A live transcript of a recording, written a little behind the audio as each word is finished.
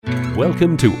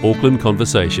Welcome to Auckland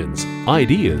Conversations,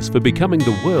 ideas for becoming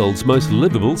the world's most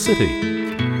livable city.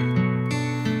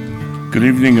 Good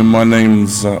evening, and my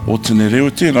name's Otene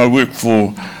Rewete, and I work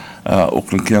for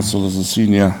Auckland Council as a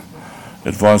Senior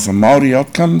Advisor Māori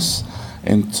Outcomes,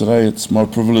 and today it's my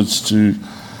privilege to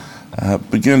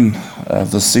begin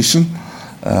this session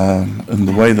in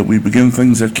the way that we begin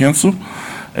things at Council,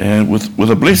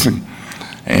 with a blessing,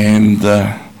 and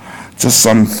just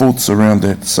some thoughts around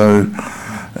that. So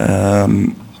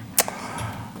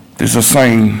there's a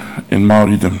saying in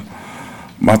Māoridom,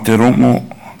 "Ma te rongo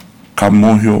ka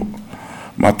mohio,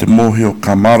 ma te mohio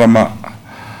ka marama,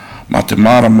 ma te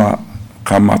marama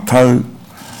ka matau,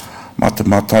 ma te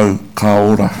matau ka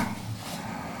ora."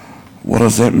 What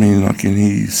does that mean? I can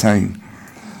hear you saying.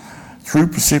 Through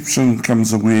perception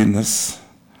comes awareness.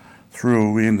 Through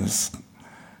awareness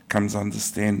comes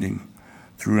understanding.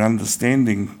 Through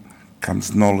understanding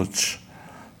comes knowledge.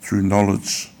 Through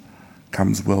knowledge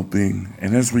comes well-being.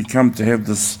 And as we come to have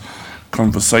this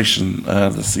conversation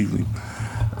this evening,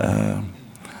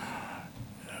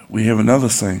 we have another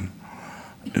saying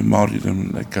in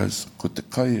Māoridom that goes, "Ko te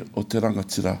kai o te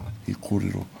rangatira I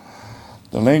kōrero."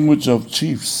 The language of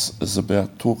chiefs is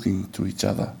about talking to each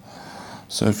other.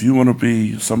 So if you want to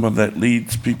be someone that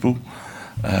leads people,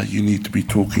 you need to be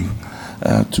talking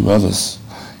to others.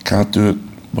 Can't do it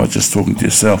by just talking to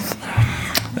yourself.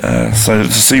 So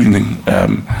this evening,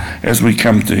 as we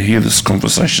come to hear this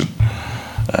conversation,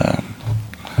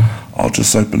 I'll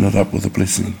just open it up with a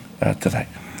blessing today.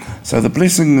 So the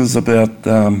blessing is about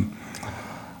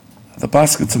the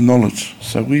baskets of knowledge.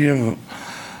 So we have,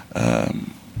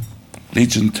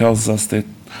 legend tells us that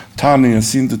Tāne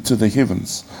ascended to the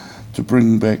heavens to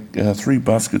bring back 3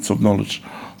 baskets of knowledge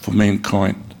for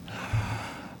mankind.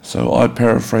 So I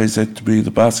paraphrase that to be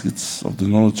the baskets of the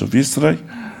knowledge of yesterday,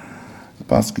 the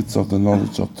baskets of the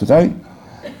knowledge of today,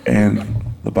 and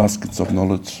the baskets of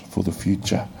knowledge for the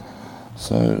future.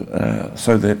 So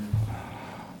that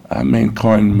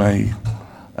mankind may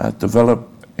develop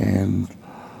and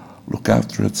look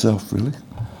after itself, really.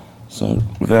 So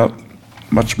without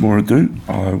much more ado,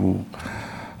 I will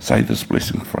say this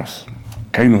blessing for us.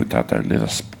 Kei noi tātou, let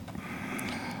us.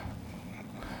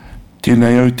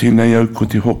 Tēnei au, ko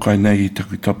te hokai nei I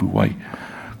taku tapu wai.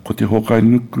 Ko te hokai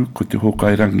nuku, ko te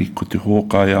hokai rangi, ko te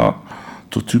hokai ā,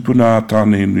 tō tupuna a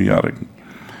tāne nui arangi.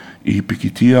 I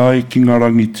pikitia ai ki ngā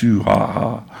rangi tū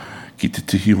hāhā, ki te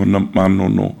tihi o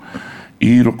manono.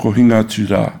 I roko hinga tū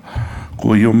rā,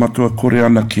 ko I o matua kore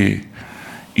ana ke.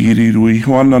 I riru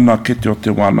iho ana nā kete o te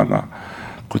wānanga.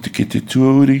 Ko te kete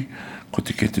tuauri, ko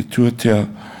te kete tuatea,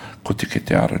 ko te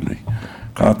kete aranui.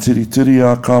 Ka tiri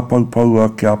a ka paupau a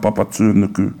ke a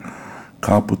papatūnuku,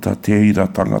 ka puta te ira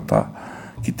tangata,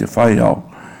 ki te whai au,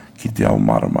 ki te au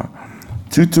marama.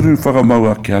 Tūturu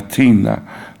whakamaua ki a tīna,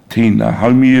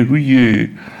 haumi e hui e,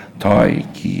 tai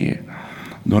ki e.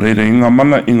 No reira inga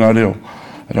mana, inga reo,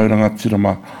 rauranga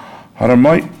tirama. Hara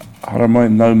mai,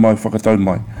 nau mai, whakatau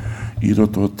mai. I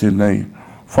roto o tēnei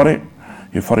whare,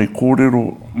 he whare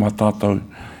kōrero mā tātou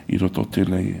I roto o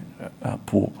tēnei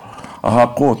pō. Aha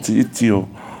ko te iti o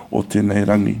tēnei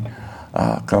rangi,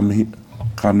 ka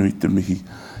nui te mihi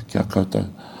kia koutou.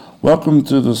 Welcome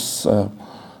to this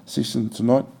session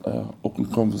tonight,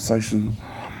 Auckland Conversation,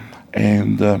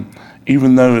 and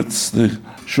even though it's the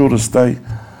shortest day,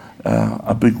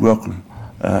 a big welcome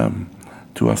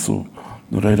to us all.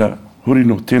 No reira, huri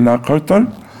no tēnā koutou,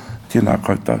 tēnā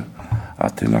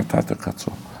tātou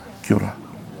katoa. Kia ora.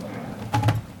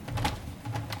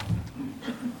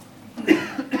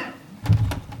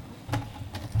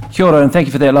 Kia ora, and thank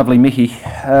you for that lovely mihi.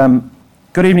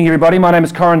 Good evening, everybody. My name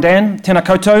is Corin Dan. Tēnā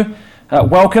koutou.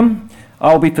 Welcome.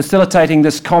 I'll be facilitating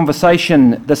this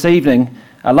conversation this evening.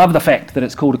 I love the fact that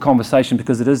it's called a conversation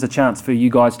because it is a chance for you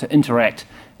guys to interact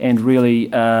and really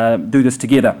do this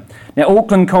together. Now,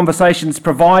 Auckland Conversations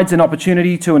provides an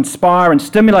opportunity to inspire and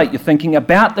stimulate your thinking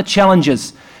about the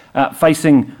challenges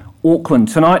facing Auckland.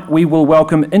 Tonight, we will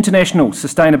welcome international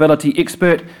sustainability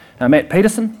expert Matt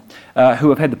Peterson,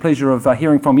 who I've had the pleasure of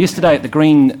hearing from yesterday at the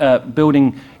Green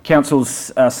Building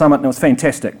Council's summit, and it was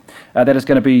fantastic. That is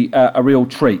going to be a real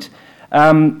treat.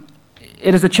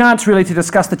 It is a chance really to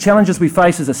discuss the challenges we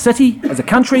face as a city, as a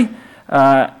country,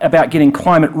 about getting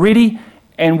climate ready,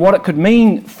 and what it could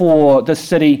mean for this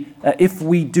city if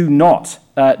we do not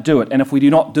do it, and if we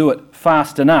do not do it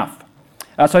fast enough.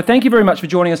 So thank you very much for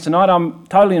joining us tonight. I'm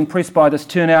totally impressed by this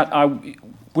turnout. I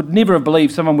would never have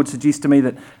believed someone would suggest to me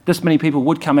that this many people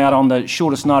would come out on the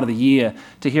shortest night of the year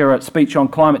to hear a speech on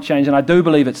climate change, and I do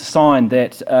believe it's a sign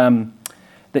that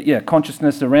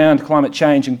consciousness around climate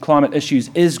change and climate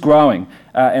issues is growing,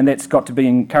 and that's got to be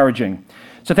encouraging.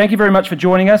 So thank you very much for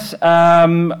joining us.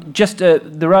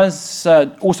 There is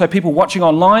also people watching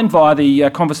online via the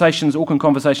Auckland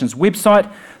Conversations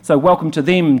website, so welcome to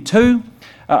them too.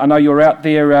 I know you're out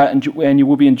there and you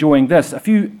will be enjoying this. A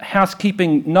few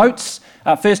housekeeping notes.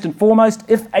 First and foremost,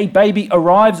 if a baby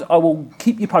arrives, I will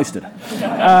keep you posted.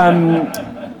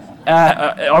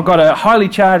 I've got a highly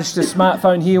charged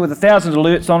smartphone here with 1,000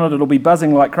 alerts on it. It'll be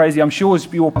buzzing like crazy. I'm sure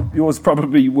yours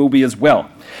probably will be as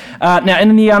well. Now,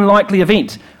 in the unlikely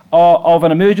event of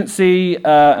an emergency,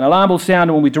 an alarm will sound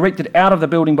and will be directed out of the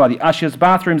building by the ushers.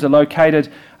 Bathrooms are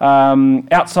located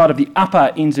outside of the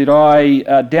upper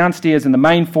NZI, downstairs in the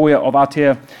main foyer of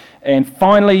Aotea. And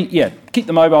finally, keep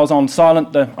the mobiles on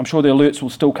silent. I'm sure the alerts will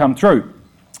still come through.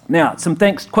 Now, some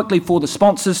thanks quickly for the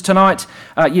sponsors tonight.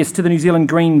 Yes, to the New Zealand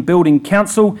Green Building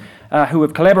Council, who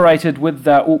have collaborated with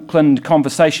Auckland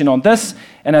Conversation on this,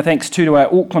 and our thanks to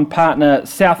our Auckland partner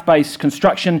South Base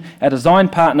Construction, our design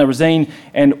partner Resine,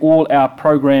 and all our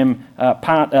program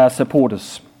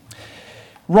supporters.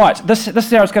 Right, this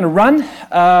is how it's going to run.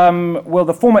 Well,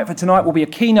 the format for tonight will be a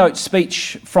keynote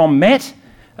speech from Matt,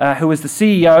 who is the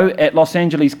CEO at Los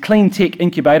Angeles Clean Tech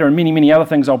Incubator, and many, many other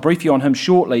things. I'll brief you on him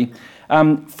shortly.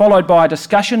 Followed by a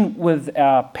discussion with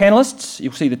our panellists.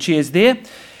 You'll see the chairs there.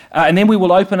 And then we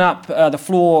will open up the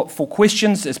floor for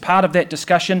questions as part of that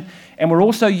discussion. And we're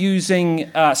also using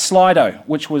Slido,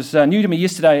 which was new to me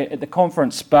yesterday at the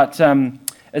conference, but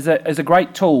is a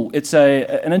great tool. It's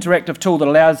an interactive tool that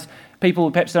allows people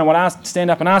who perhaps don't want to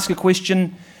stand up and ask a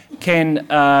question, can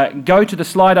go to the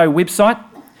Slido website,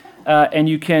 and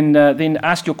you can then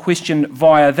ask your question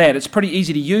via that. It's pretty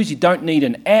easy to use. You don't need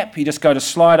an app. You just go to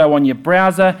Slido on your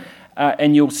browser,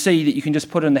 and you'll see that you can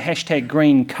just put in the hashtag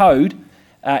green code,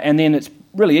 and then it's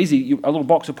really easy. A little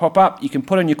box will pop up. You can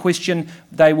put in your question.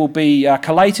 They will be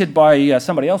collated by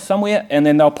somebody else somewhere, and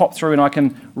then they'll pop through, and I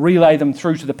can relay them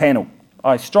through to the panel.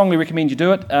 I strongly recommend you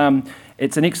do it.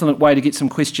 It's an excellent way to get some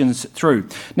questions through.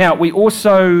 Now, we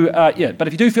also, but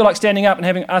if you do feel like standing up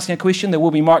and asking a question, there will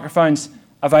be microphones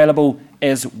available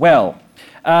as well.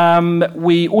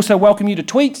 We also welcome you to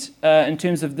tweet in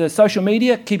terms of the social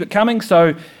media. Keep it coming. So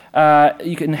you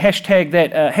can hashtag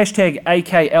that, hashtag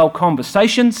AKL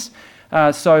Conversations.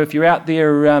 So if you're out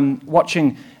there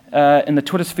watching in the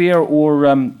Twitter sphere or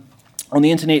on the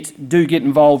internet, do get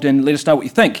involved and let us know what you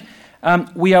think.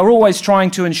 We are always trying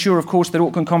to ensure, of course, that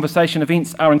Auckland Conversation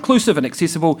events are inclusive and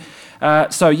accessible.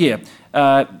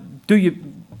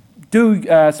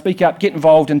 Do speak up, get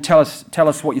involved, and tell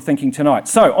us what you're thinking tonight.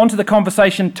 So, on to the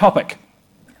conversation topic.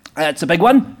 It's a big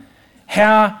one.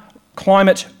 How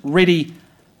climate ready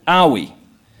are we?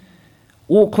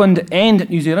 Auckland and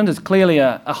New Zealand is clearly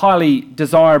a highly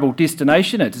desirable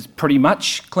destination. It is pretty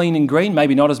much clean and green,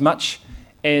 maybe not as much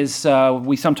as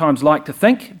we sometimes like to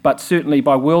think, but certainly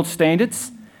by world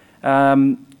standards.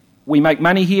 We make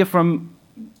money here from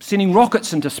sending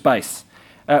rockets into space.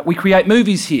 We create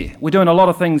movies here. We're doing a lot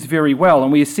of things very well,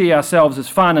 and we see ourselves as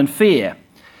fun and fair.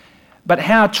 But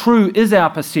how true is our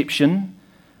perception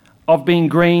of being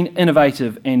green,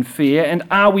 innovative and fair? And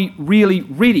are we really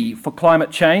ready for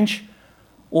climate change?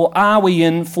 Or are we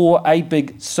in for a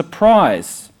big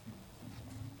surprise?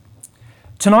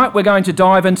 Tonight we're going to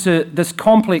dive into this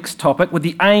complex topic with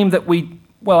the aim that we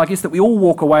all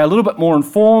walk away a little bit more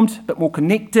informed, a bit more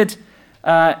connected,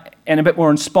 and a bit more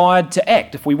inspired to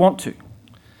act if we want to.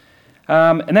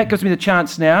 And that gives me the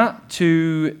chance now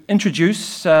to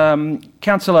introduce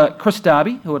Councillor Chris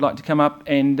Darby, who would like to come up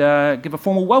and give a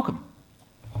formal welcome.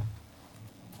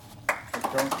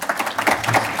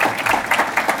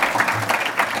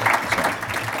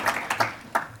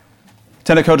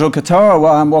 Tēnā koutou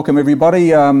katoa, welcome everybody.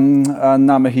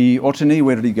 Ngā mihi Otini,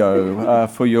 where did he go?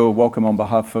 For your welcome on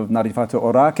behalf of Ngāti Whātua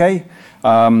Ōrākei,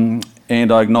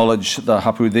 and I acknowledge the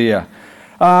hapu there.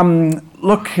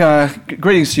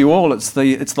 Greetings to you all. It's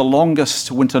the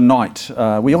longest winter night.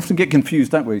 We often get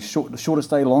confused, don't we? The shortest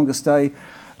day, longest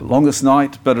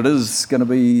night, but it is going to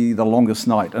be the longest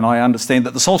night. And I understand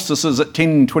that the solstice is at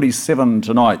 10:27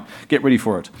 tonight. Get ready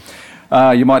for it.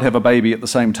 You might have a baby at the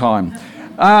same time.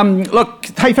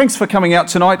 Hey, thanks for coming out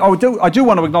tonight. I do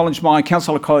want to acknowledge my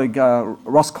councillor colleague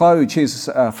Ross Clow, who chairs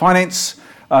Finance,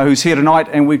 who's here tonight,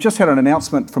 and we've just had an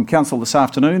announcement from Council this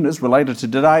afternoon, is related to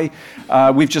today.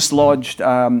 We've just lodged,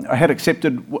 had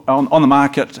accepted on the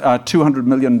market $200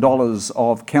 million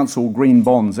of council green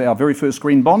bonds, our very first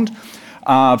green bond.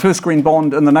 First green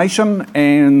bond in the nation,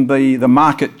 and the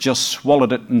market just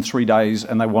swallowed it in 3 days,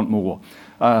 and they want more.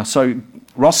 So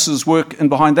Ross's work in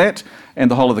behind that, and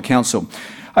the whole of the council.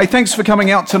 Hey, thanks for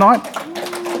coming out tonight.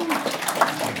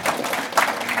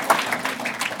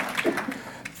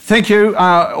 Thank you.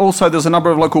 Also, there's a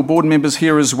number of local board members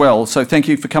here as well, so thank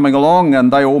you for coming along, and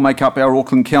they all make up our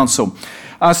Auckland Council.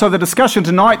 So the discussion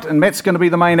tonight, and Matt's going to be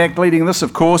the main act leading this,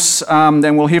 of course,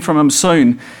 and we'll hear from him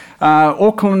soon.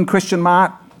 Auckland, question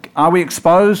mark, are we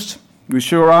exposed? We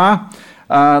sure are.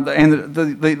 And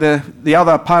the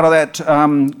other part of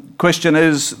that question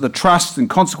is the trust and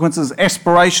consequences,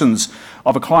 aspirations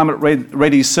of a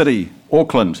climate-ready city,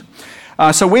 Auckland.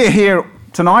 So we're here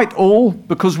tonight all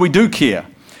because we do care.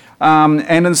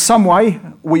 And in some way,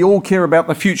 we all care about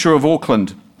the future of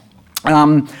Auckland.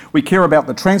 We care about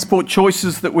the transport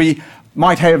choices that we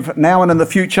might have now and in the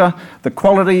future, the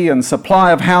quality and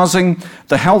supply of housing,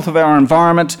 the health of our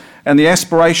environment, and the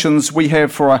aspirations we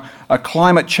have for a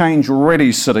climate change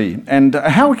ready city, and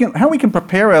how we can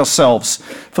prepare ourselves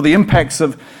for the impacts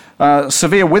of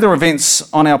severe weather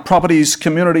events on our properties,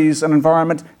 communities, and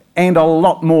environment, and a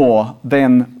lot more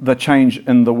than the change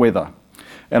in the weather.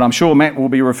 And I'm sure Matt will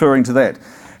be referring to that.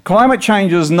 Climate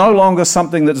change is no longer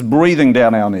something that's breathing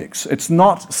down our necks. It's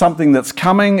not something that's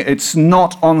coming. It's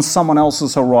not on someone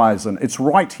else's horizon. It's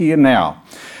right here now.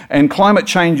 And climate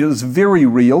change is very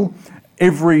real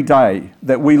every day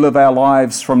that we live our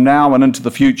lives from now and into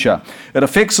the future. It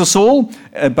affects us all,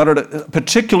 but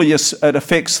particularly it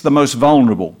affects the most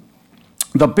vulnerable.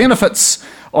 The benefits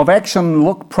of action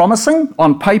look promising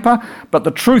on paper, but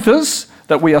the truth is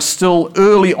that we are still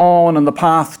early on in the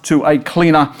path to a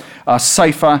cleaner,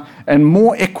 safer and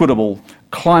more equitable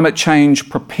climate change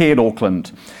prepared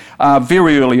Auckland,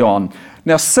 very early on.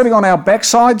 Now, sitting on our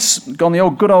backsides, on the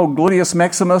good old gluteus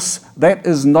maximus, that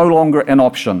is no longer an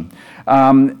option.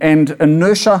 And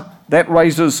inertia, that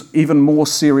raises even more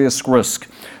serious risk.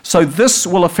 So this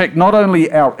will affect not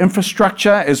only our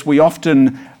infrastructure, as we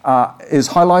often is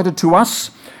highlighted to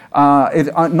us,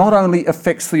 it not only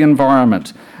affects the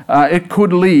environment, it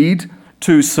could lead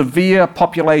to severe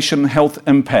population health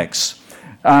impacts.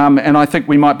 And I think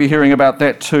we might be hearing about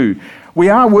that too. We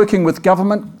are working with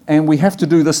government, and we have to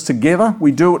do this together.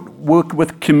 We work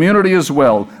with community as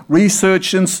well,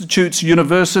 research institutes,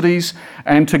 universities,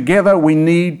 and together we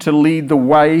need to lead the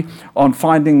way on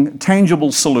finding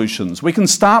tangible solutions. We can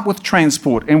start with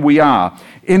transport, and we are.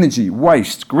 Energy,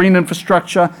 waste, green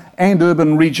infrastructure, and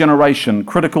urban regeneration,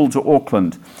 critical to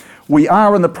Auckland. We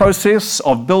are in the process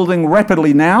of building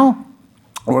rapidly now,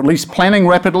 or at least planning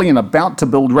rapidly and about to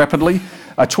build rapidly,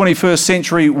 a 21st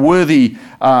century worthy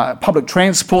public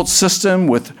transport system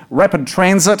with rapid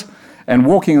transit and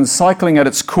walking and cycling at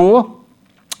its core.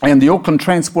 And the Auckland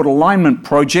Transport Alignment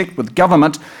Project with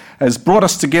government has brought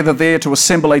us together there to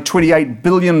assemble a $28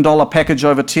 billion package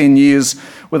over 10 years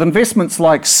with investments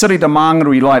like City to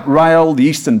Mangere Light Rail, the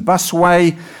Eastern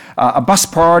Busway, a bus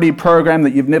priority program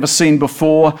that you've never seen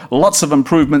before, lots of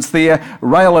improvements there,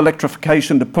 rail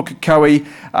electrification to Pukekohe,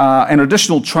 and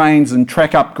additional trains and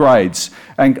track upgrades.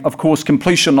 And of course,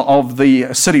 completion of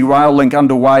the City Rail Link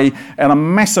underway, and a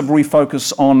massive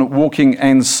refocus on walking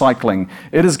and cycling.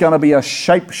 It is going to be a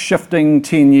shape-shifting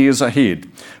 10 years ahead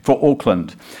for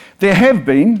Auckland. There have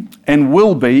been and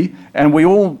will be, and we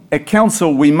all at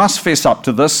Council, we must fess up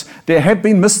to this, there have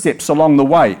been missteps along the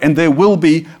way, and there will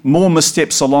be more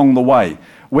missteps along the way.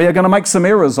 We are going to make some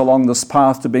errors along this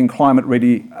path to being climate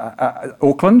ready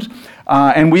Auckland,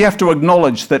 and we have to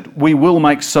acknowledge that we will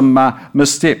make some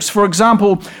missteps. For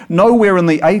example, nowhere in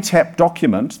the ATAP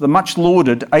document, the much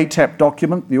lauded ATAP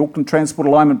document, the Auckland Transport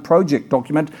Alignment Project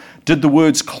document, did the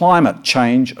words climate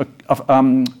change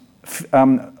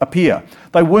appear.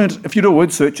 They weren't, if you do a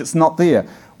word search, it's not there.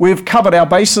 We've covered our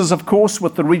bases, of course,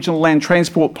 with the Regional Land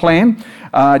Transport Plan,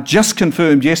 just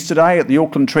confirmed yesterday at the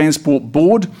Auckland Transport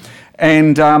Board,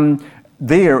 and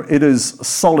there it is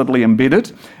solidly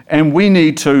embedded, and we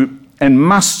need to and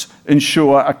must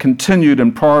ensure a continued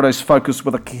and prioritised focus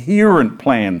with a coherent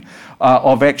plan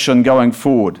of action going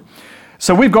forward.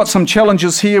 So we've got some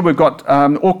challenges here. We've got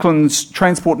Auckland's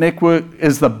transport network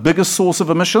is the biggest source of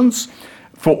emissions.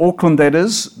 For Auckland, that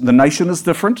is. The nation is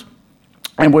different.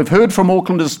 And we've heard from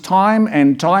Aucklanders time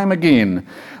and time again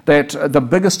that the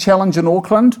biggest challenge in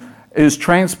Auckland is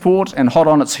transport, and hot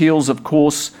on its heels, of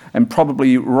course, and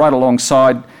probably right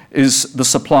alongside, is the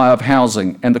supply of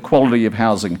housing and the quality of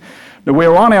housing. Now,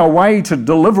 we're on our way to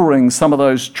delivering some of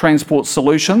those transport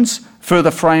solutions, further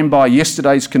framed by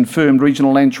yesterday's confirmed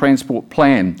Regional Land Transport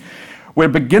Plan. We're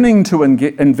beginning to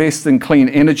invest in clean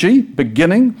energy,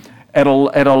 at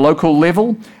a local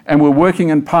level, and we're working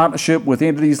in partnership with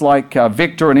entities like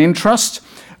Vector and Entrust,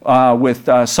 with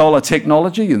solar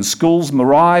technology in schools,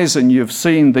 Marais, and you've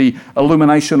seen the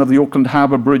illumination of the Auckland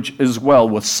Harbour Bridge as well,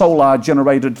 with solar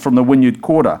generated from the Wynyard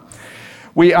Quarter.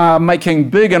 We are making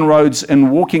big inroads in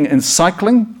walking and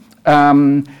cycling,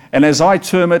 And as I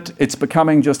term it, it's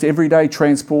becoming just everyday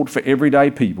transport for everyday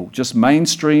people, just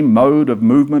mainstream mode of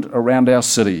movement around our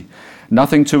city.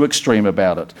 Nothing too extreme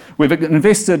about it. We've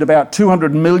invested about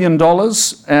 $200 million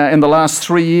in the last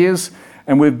 3 years,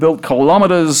 and we've built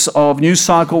kilometres of new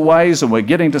cycleways, and we're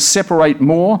getting to separate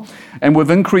more, and we've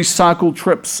increased cycle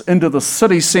trips into the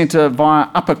city centre via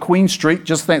Upper Queen Street,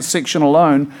 just that section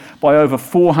alone, by over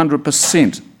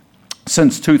 400%.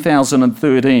 Since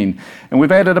 2013, and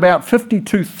we've added about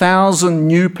 52,000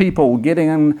 new people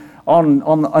getting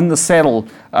on the saddle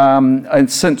and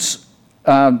since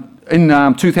in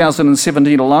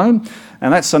 2017 alone,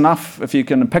 and that's enough, if you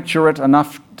can picture it,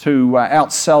 enough to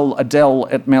outsell Adele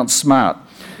at Mount Smart.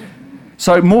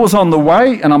 So more's on the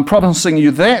way, and I'm promising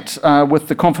you that with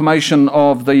the confirmation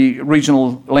of the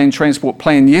Regional Land Transport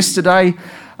Plan yesterday.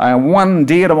 One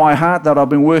dear to my heart that I've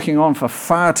been working on for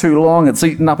far too long, it's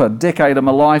eaten up a decade of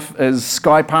my life, is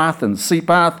Skypath and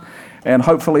Seapath, and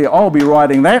hopefully I'll be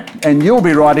riding that, and you'll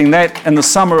be riding that in the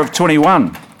summer of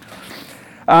 21.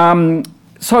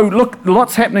 So look,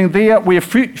 lots happening there. We're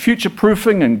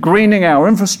future-proofing and greening our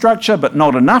infrastructure, but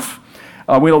not enough.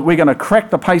 We're going to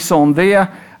crack the pace on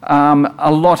there.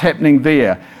 A lot happening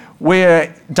there.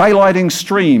 We're daylighting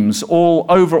streams all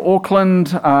over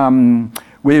Auckland.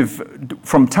 We've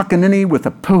from Takanini with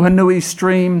the Puhanui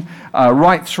stream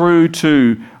right through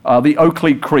to the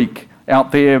Oakley Creek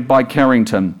out there by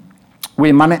Carrington.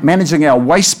 We're managing our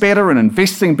waste better and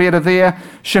investing better there,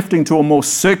 shifting to a more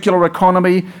circular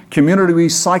economy. Community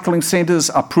recycling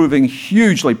centres are proving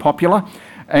hugely popular,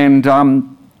 and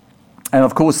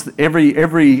of course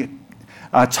every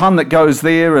tonne that goes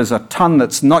there is a tonne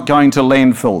that's not going to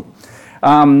landfill.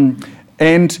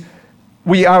 And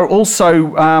we are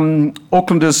also,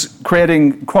 Auckland is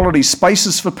creating quality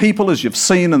spaces for people, as you've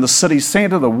seen in the city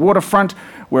centre, the waterfront.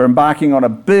 We're embarking on a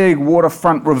big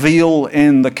waterfront reveal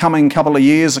in the coming couple of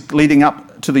years leading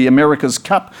up to the America's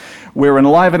Cup. We're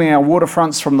enlivening our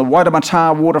waterfronts from the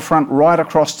Waitemata waterfront right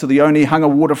across to the Onehunga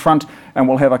waterfront, and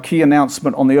we'll have a key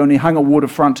announcement on the Onehunga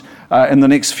waterfront in the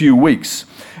next few weeks.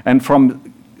 And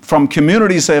from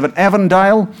communities of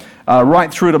Avondale,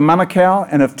 right through to Manukau,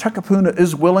 and if Takapuna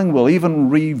is willing, we'll even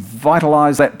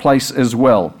revitalise that place as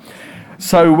well.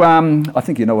 So I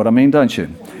think you know what I mean, don't you?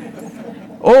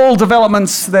 All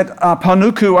developments that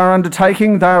Panuku are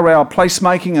undertaking, they are our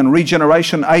placemaking and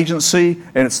regeneration agency,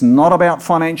 and it's not about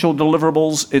financial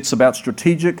deliverables, it's about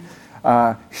strategic,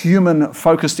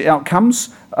 human-focused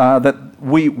outcomes that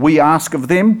we ask of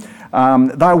them.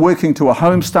 They're working to a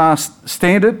Homestar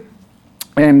standard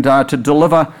and to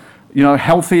deliver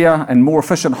healthier and more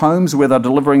efficient homes where they're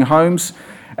delivering homes.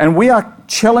 And we are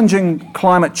challenging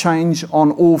climate change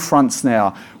on all fronts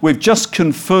now. We've just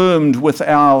confirmed with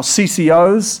our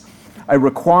CCOs a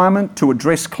requirement to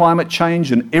address climate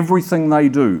change in everything they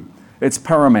do. It's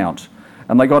paramount.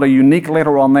 And they got a unique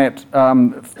letter on that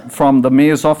from the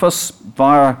Mayor's office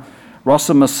via Ross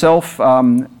and myself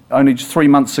only just 3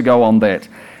 months ago on that.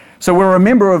 So we're a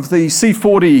member of the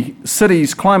C40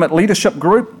 Cities Climate Leadership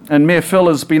Group, and Mayor Phil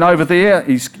has been over there.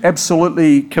 He's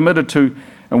absolutely committed to,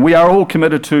 and we are all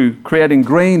committed to, creating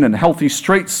green and healthy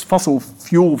streets, fossil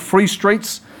fuel-free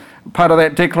streets. Part of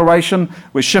that declaration,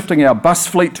 we're shifting our bus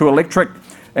fleet to electric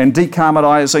and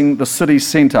decarbonising the city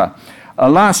centre.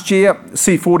 Last year,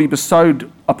 C40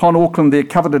 bestowed upon Auckland their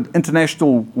coveted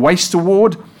International Waste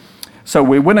Award. So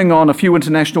we're winning on a few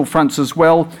international fronts as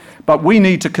well, but we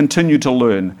need to continue to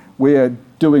learn. We're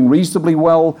doing reasonably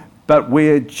well, but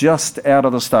we're just out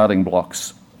of the starting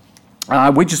blocks.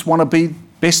 We just want to be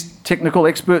best technical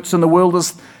experts in the world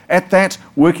at that,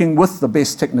 working with the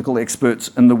best technical experts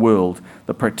in the world,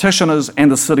 the practitioners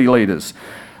and the city leaders.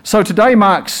 So today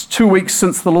marks 2 weeks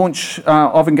since the launch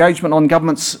of engagement on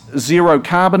Government's Zero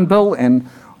Carbon Bill and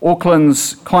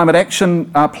Auckland's Climate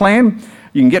Action Plan.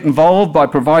 You can get involved by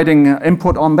providing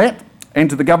input on that, and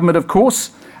to the government, of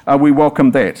course. We welcome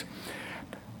that.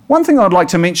 One thing I'd like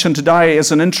to mention today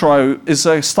as an intro is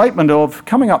a statement of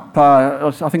coming up, I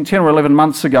think 10 or 11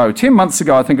 months ago. 10 months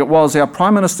ago, I think it was, our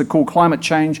Prime Minister called climate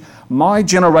change my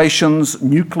generation's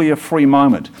nuclear-free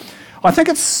moment. I think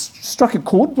it's struck a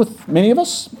chord with many of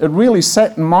us. It really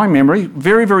sat in my memory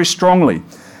very, very strongly.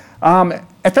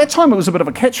 At that time, it was a bit of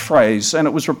a catchphrase, and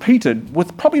it was repeated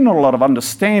with probably not a lot of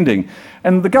understanding.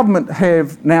 And the government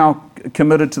have now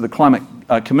committed to the Climate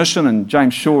Commission, and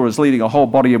James Shaw is leading a whole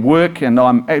body of work, and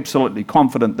I'm absolutely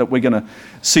confident that we're going to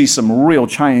see some real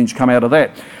change come out of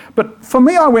that. But for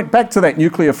me, I went back to that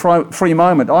nuclear-free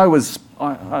moment. I was,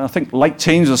 I think, late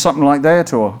teens or something like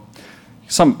that, or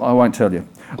I won't tell you.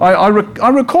 I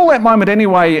recall that moment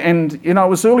anyway, and it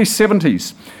was early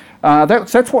 70s.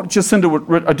 That's what Jacinda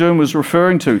Ardern was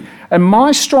referring to. And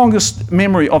my strongest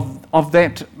memory of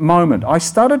that moment, I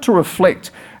started to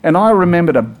reflect, and I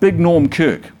remembered a big Norm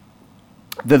Kirk,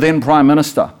 the then Prime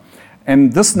Minister,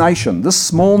 and this nation, this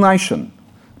small nation,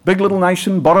 big little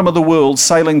nation, bottom of the world,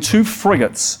 sailing 2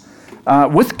 frigates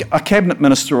with a cabinet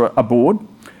minister aboard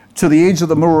to the edge of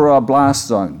the Murara blast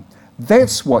zone.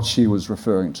 That's what she was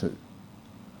referring to.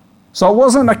 So it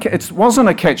wasn't a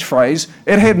catchphrase,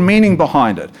 it had meaning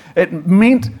behind it. It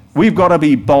meant we've got to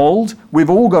be bold, we've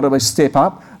all got to step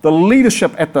up, the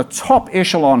leadership at the top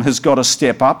echelon has got to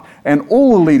step up, and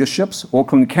all the leaderships,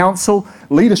 Auckland Council,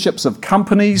 leaderships of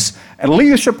companies, and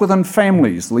leadership within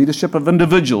families, leadership of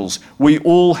individuals, we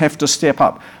all have to step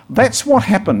up. That's what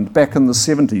happened back in the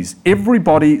 70s.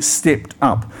 Everybody stepped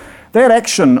up. That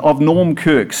action of Norm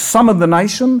Kirk summoned the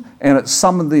nation, and it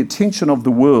summoned the attention of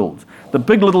the world. The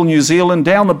big little New Zealand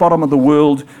down the bottom of the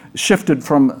world shifted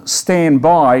from stand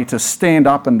by to stand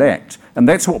up and act. And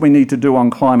that's what we need to do on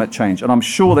climate change. And I'm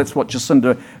sure that's what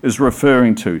Jacinda is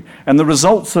referring to. And the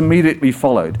results immediately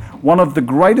followed. One of the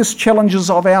greatest challenges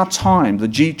of our time, the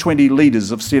G20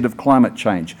 leaders have said of climate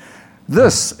change.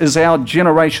 This is our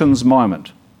generation's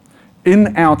moment.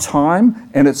 In our time,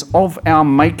 and it's of our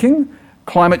making,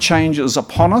 climate change is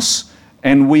upon us,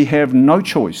 and we have no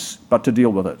choice but to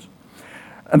deal with it.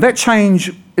 And that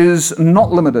change is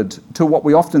not limited to what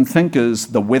we often think is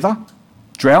the weather,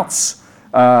 droughts,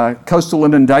 coastal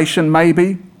inundation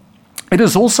maybe. It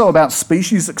is also about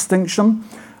species extinction,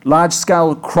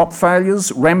 large-scale crop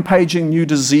failures, rampaging new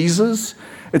diseases.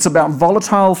 It's about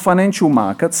volatile financial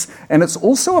markets, and it's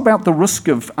also about the risk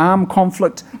of armed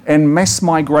conflict and mass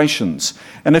migrations.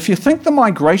 And if you think the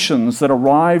migrations that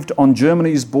arrived on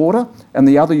Germany's border and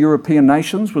the other European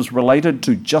nations was related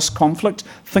to just conflict,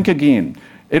 think again.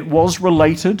 It was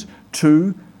related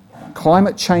to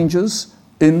climate changes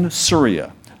in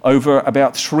Syria over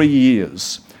about 3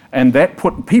 years. And that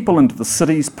put people into the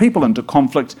cities, people into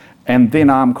conflict, and then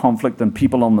armed conflict and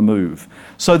people on the move.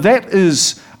 So that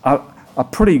is a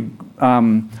pretty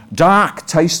dark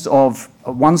taste of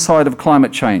one side of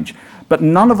climate change. But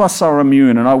none of us are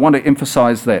immune, and I want to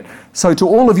emphasise that. So to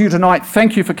all of you tonight,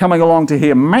 thank you for coming along to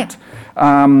hear Matt,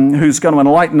 who's going to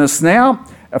enlighten us now,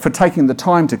 for taking the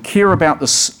time to care about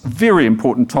this very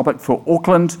important topic for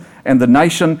Auckland and the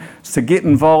nation, to get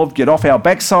involved, get off our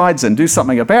backsides and do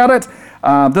something about it.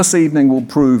 This evening will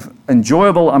prove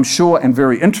enjoyable, I'm sure, and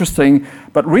very interesting.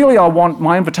 But really,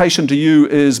 my invitation to you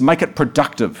is make it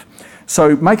productive.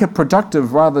 So make it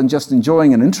productive rather than just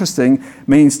enjoying and interesting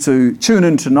means to tune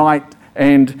in tonight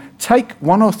and take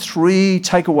 1 or 3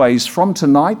 takeaways from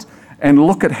tonight and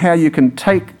look at how you can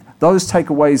take those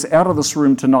takeaways out of this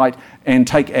room tonight and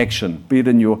take action, be it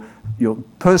in your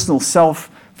personal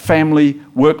self, family,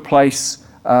 workplace,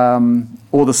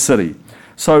 or the city.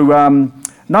 So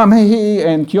ngā mihi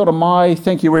and kia ora mai,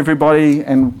 thank you everybody,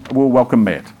 and we'll welcome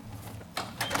Matt.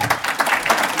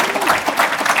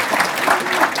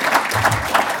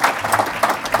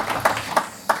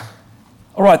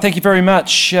 All right, thank you very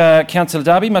much, Councillor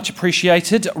Darby, much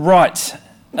appreciated. Right,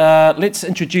 let's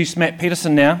introduce Matt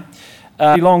Peterson now.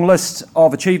 A long list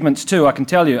of achievements too, I can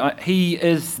tell you. He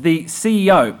is the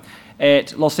CEO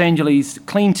at Los Angeles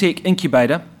Clean Tech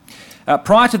Incubator.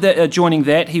 Prior to joining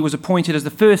that, he was appointed as the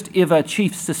first ever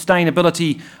Chief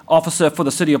Sustainability Officer for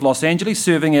the City of Los Angeles,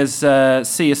 serving as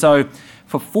CSO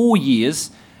for 4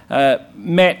 years.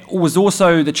 Matt was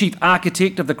also the Chief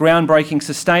Architect of the groundbreaking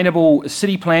Sustainable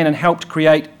City Plan and helped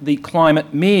create the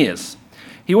Climate Mayors.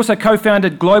 He also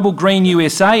co-founded Global Green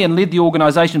USA and led the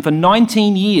organisation for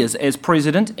 19 years as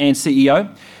President and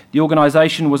CEO. The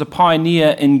organisation was a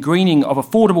pioneer in greening of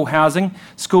affordable housing,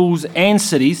 schools and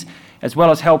cities, as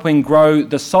well as helping grow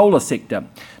the solar sector.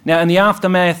 Now, in the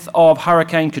aftermath of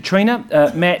Hurricane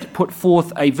Katrina, Matt put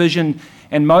forth a vision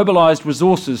and mobilised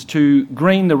resources to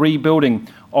green the rebuilding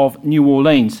of New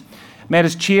Orleans. Matt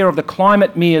is chair of the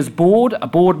Climate Mayors Board, a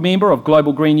board member of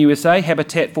Global Green USA,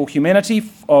 Habitat for Humanity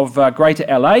of Greater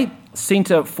LA,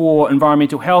 Centre for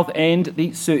Environmental Health, and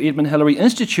the Sir Edmund Hillary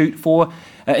Institute for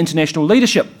International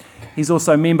Leadership. He's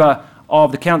also a member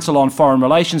of the Council on Foreign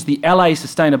Relations, the LA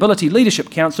Sustainability Leadership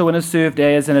Council, and has served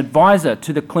as an advisor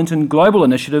to the Clinton Global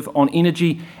Initiative on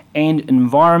Energy and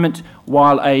Environment,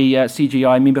 while a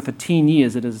CGI member for 10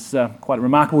 years. It is quite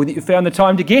remarkable that you found the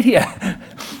time to get here.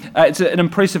 It's an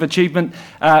impressive achievement.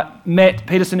 Matt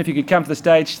Peterson, if you could come to the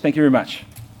stage, thank you very much.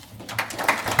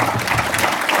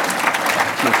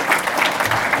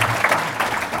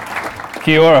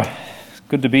 Kia ora.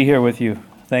 Good to be here with you.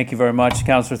 Thank you very much,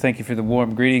 Councillor. Thank you for the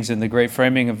warm greetings and the great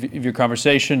framing of your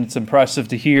conversation. It's impressive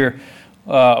to hear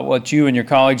what you and your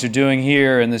colleagues are doing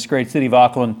here in this great city of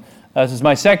Auckland. This is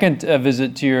my second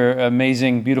visit to your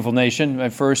amazing, beautiful nation. My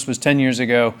first was 10 years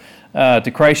ago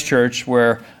to Christchurch,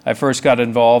 where I first got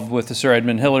involved with the Sir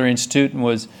Edmund Hillary Institute and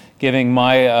was giving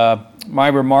my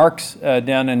remarks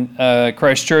down in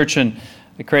Christchurch, and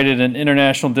I created an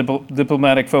international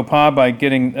diplomatic faux pas by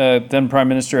getting then Prime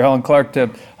Minister Helen Clark to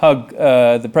hug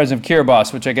the President of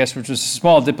Kiribati, which was a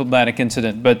small diplomatic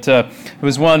incident, but it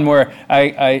was one where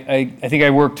I think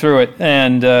I worked through it,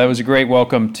 and it was a great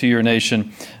welcome to your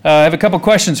nation. I have a couple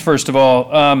questions, first of all.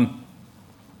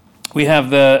 We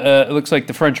have it looks like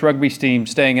the French rugby team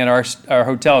staying at our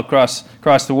hotel across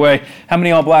the way. How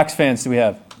many All Blacks fans do we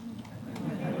have?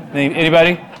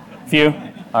 Anybody? Few?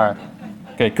 All right.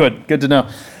 Okay, good to know.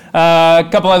 A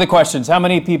couple other questions. How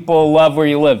many people love where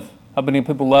you live? How many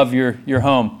people love your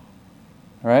home?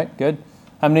 All right, good.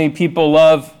 How many people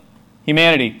love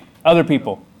humanity? Other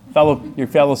people, your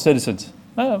fellow citizens?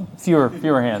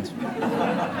 Fewer hands.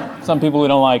 Some people we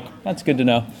don't like. That's good to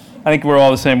know. I think we're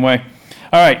all the same way.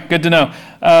 All right, good to know.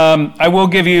 I will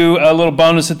give you a little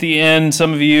bonus at the end.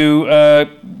 Some of you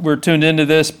were tuned into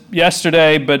this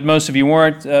yesterday, but most of you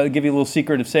weren't. I'll give you a little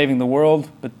secret of saving the world,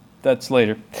 but that's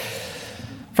later.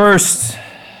 First,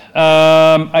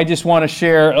 I just want to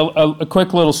share a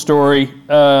quick little story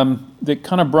that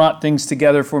kind of brought things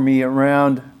together for me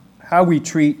around how we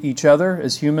treat each other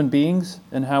as human beings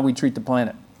and how we treat the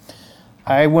planet.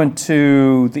 I went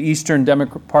to the eastern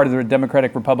part of the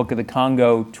Democratic Republic of the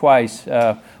Congo twice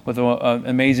with an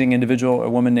amazing individual, a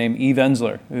woman named Eve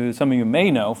Ensler, who some of you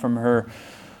may know from her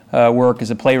work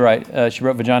as a playwright. She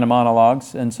wrote Vagina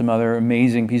Monologues and some other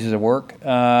amazing pieces of work.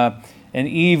 And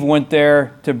Eve went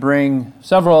there to bring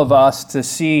several of us to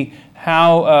see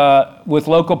how, with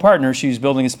local partners, she was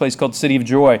building this place called City of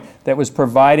Joy that was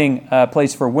providing a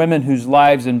place for women whose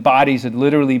lives and bodies had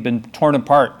literally been torn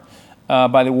apart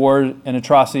by the war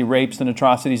and rapes and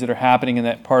atrocities that are happening in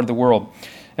that part of the world.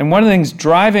 And one of the things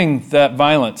driving that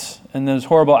violence and those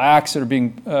horrible acts that are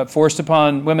being forced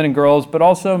upon women and girls, but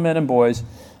also men and boys,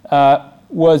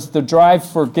 was the drive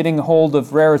for getting a hold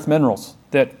of rare earth minerals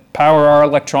that power our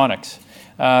electronics.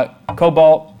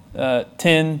 Cobalt,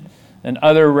 tin, and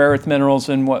other rare earth minerals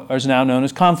in what is now known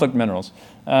as conflict minerals.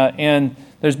 And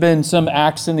there's been some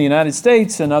acts in the United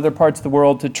States and other parts of the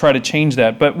world to try to change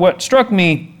that. But what struck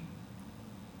me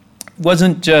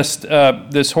wasn't just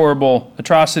this horrible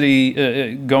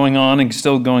atrocity going on and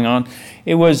still going on.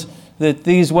 It was that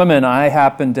these women I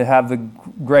happened to have the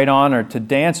great honor to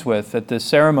dance with at this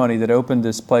ceremony that opened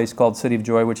this place called City of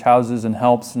Joy, which houses and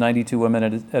helps 92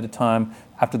 women at a time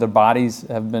after their bodies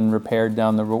have been repaired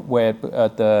down the way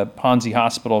at the Ponzi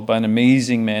Hospital by an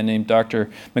amazing man named Dr.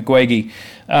 McGuagey,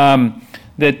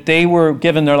 that they were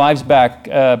given their lives back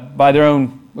by their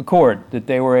own accord, that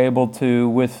they were able to,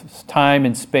 with time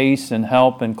and space and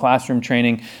help and classroom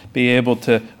training, be able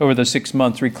to, over those 6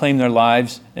 months, reclaim their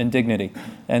lives and dignity.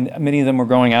 And many of them were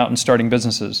going out and starting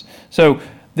businesses. So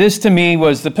this, to me,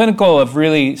 was the pinnacle of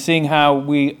really seeing how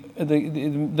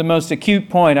the most acute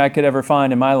point I could ever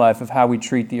find in my life of how we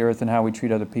treat the earth and how we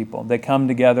treat other people. They come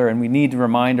together, and we need to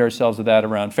remind ourselves of that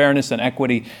around fairness and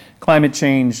equity, climate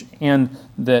change, and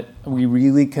that we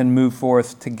really can move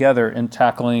forth together in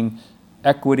tackling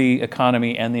equity,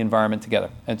 economy, and the environment together.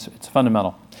 It's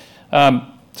fundamental.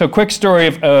 So quick story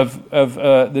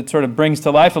that sort of brings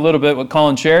to life a little bit what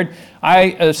Colin shared.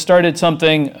 I started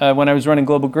something when I was running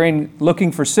Global Green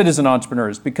looking for citizen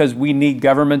entrepreneurs because we need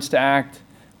governments to act,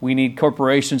 we need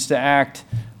corporations to act,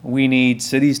 we need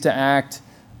cities to act,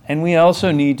 and we also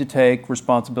need to take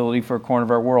responsibility for a corner of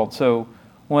our world. So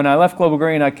when I left Global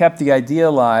Green, I kept the idea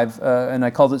alive and I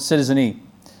called it Citizen E.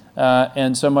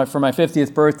 And so for my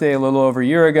 50th birthday, a little over a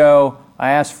year ago,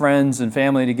 I asked friends and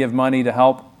family to give money to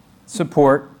help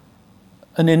support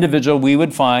an individual we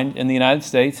would find in the United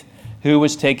States who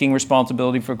was taking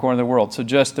responsibility for a corner of the world. So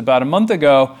just about a month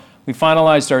ago, we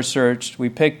finalized our search. We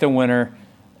picked a winner,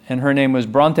 and her name was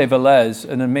Bronte Velez,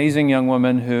 an amazing young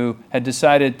woman who had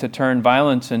decided to turn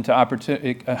violence into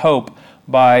hope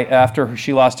after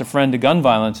she lost a friend to gun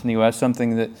violence in the U.S.,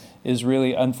 something that is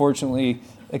really, unfortunately,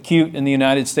 acute in the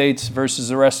United States versus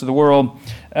the rest of the world.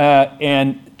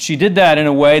 And she did that in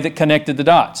a way that connected the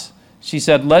dots. She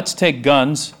said, let's take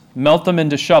guns, melt them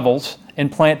into shovels,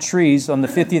 and plant trees on the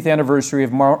 50th anniversary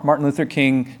of Martin Luther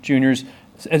King Jr.'s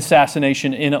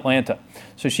assassination in Atlanta.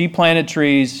 So she planted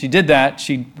trees. She did that.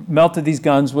 She melted these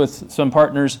guns with some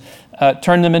partners,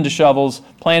 turned them into shovels,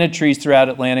 planted trees throughout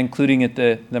Atlanta, including at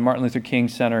the Martin Luther King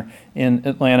Center in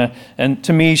Atlanta. And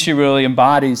to me, she really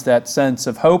embodies that sense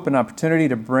of hope and opportunity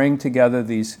to bring together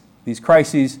these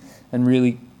crises and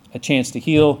really a chance to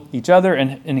heal each other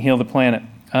and heal the planet.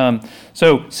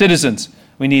 So citizens.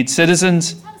 We need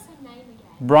citizens. Tell us her name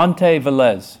again. Bronte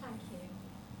Velez.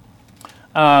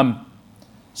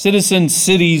 Citizens,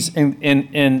 cities,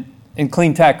 and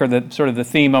clean tech are the sort of the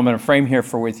theme I'm going to frame here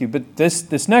with you. But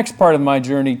this next part of my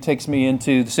journey takes me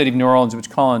into the city of New Orleans, which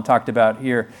Colin talked about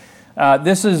here.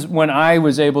 This is when I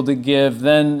was able to give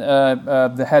then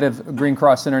the head of Green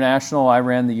Cross International. I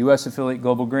ran the U.S. affiliate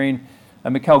Global Green.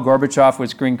 Mikhail Gorbachev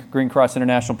was Green Cross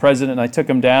International president, and I took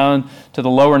him down to the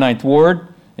lower 9th Ward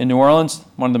in New Orleans,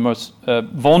 one of the most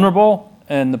vulnerable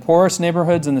and the poorest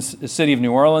neighborhoods in the city of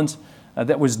New Orleans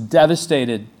that was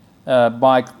devastated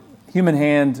by human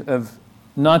hand of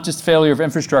not just failure of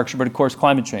infrastructure, but of course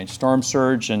climate change. Storm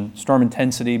surge and storm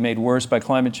intensity made worse by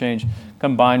climate change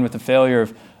combined with the failure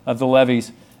of the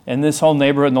levees. And this whole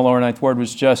neighborhood in the lower 9th Ward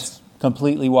was just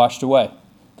completely washed away.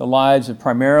 The lives of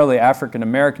primarily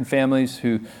African-American families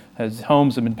whose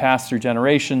homes have been passed through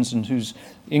generations and whose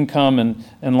income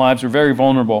and lives were very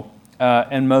vulnerable,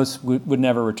 and most would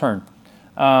never return.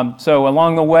 So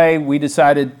along the way, we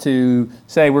decided to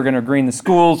say we're going to green the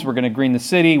schools, we're going to green the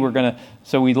city,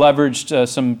 so we leveraged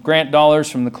some grant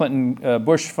dollars from the Clinton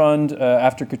Bush Fund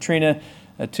after Katrina,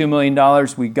 $2 million.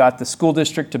 We got the school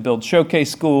district to build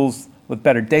showcase schools with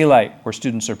better daylight, where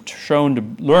students are shown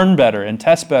to learn better and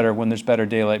test better when there's better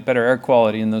daylight, better air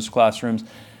quality in those classrooms.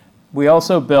 We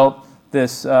also built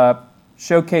this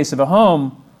showcase of a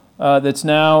home that's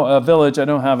now a village. I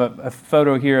don't have a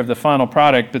photo here of the final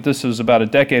product, but this was about a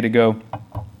decade ago,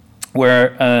 where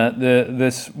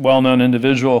this well-known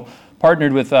individual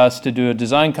partnered with us to do a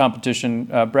design competition,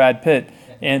 Brad Pitt.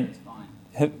 And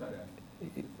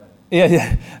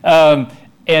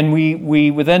and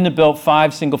we then built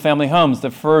 5 single-family homes,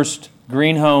 the first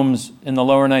green homes in the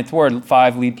lower 9th Ward,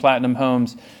 5 LEED Platinum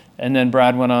homes. And then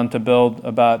Brad went on to build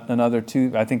about another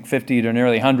 2, I think 50 to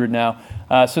nearly 100 now.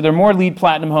 So there are more LEED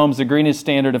Platinum homes, the greenest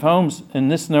standard of homes in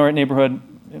this neighborhood,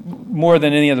 more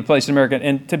than any other place in America.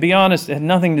 And to be honest, it had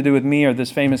nothing to do with me or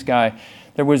this famous guy.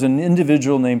 There was an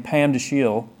individual named Pam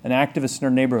DeShiel, an activist in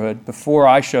her neighborhood, before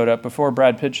I showed up, before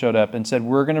Brad Pitt showed up, and said,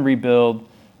 we're going to rebuild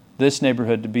this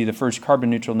neighborhood to be the first carbon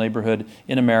neutral neighborhood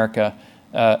in America.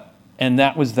 And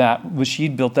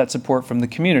she'd built that support from the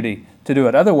community to do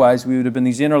it. Otherwise, we would have been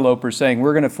these interlopers saying,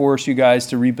 we're going to force you guys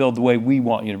to rebuild the way we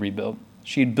want you to rebuild.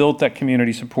 She'd built that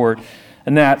community support,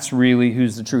 and that's really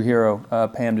who's the true hero,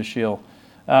 Pam DeShiel.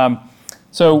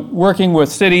 So working with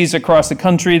cities across the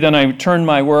country, then I turned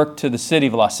my work to the city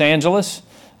of Los Angeles.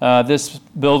 This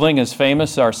building is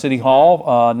famous, our city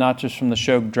hall, not just from the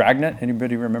show Dragnet.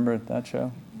 Anybody remember that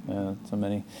show? So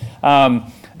many.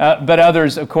 But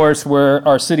others, of course, where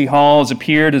our city hall has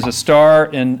appeared as a star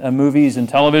in movies and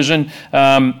television.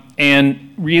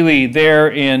 And really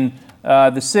there in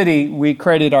the city, we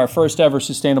created our first ever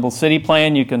sustainable city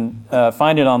plan. You can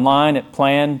find it online at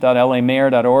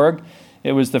plan.lamayor.org.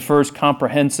 It was the first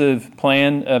comprehensive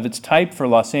plan of its type for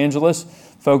Los Angeles,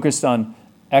 focused on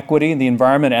equity, the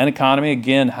environment, and economy.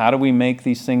 Again, how do we make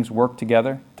these things work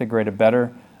together to create a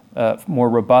better, more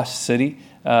robust city?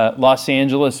 Los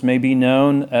Angeles may be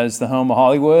known as the home of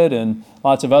Hollywood and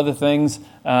lots of other things,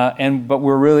 but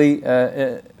we're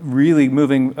really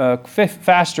moving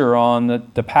faster on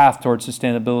the path towards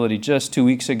sustainability. Just 2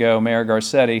 weeks ago, Mayor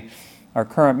Garcetti, our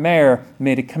current mayor,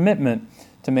 made a commitment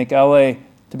to make LA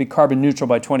to be carbon neutral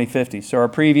by 2050. So our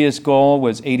previous goal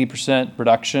was 80%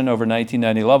 reduction over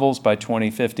 1990 levels by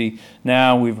 2050.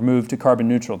 Now we've moved to carbon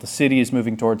neutral. The city is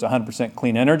moving towards 100%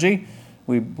 clean energy.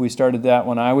 We started that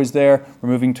when I was there. We're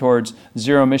moving towards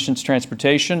zero emissions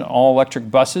transportation, all electric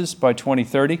buses by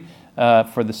 2030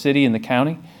 for the city and the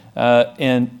county,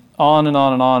 and on and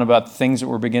on and on about the things that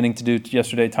we're beginning to do.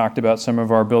 Yesterday talked about some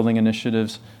of our building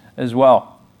initiatives as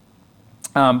well.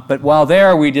 But while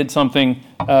there, we did something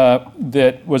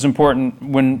that was important.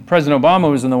 When President Obama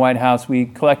was in the White House, we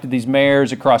collected these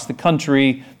mayors across the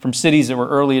country from cities that were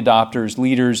early adopters,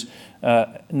 leaders,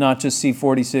 not just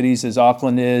C40 cities as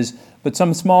Auckland is, but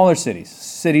some smaller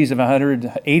cities of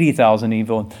 180,000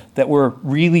 even, that were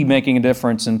really making a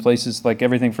difference in places like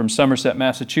everything from Somerset,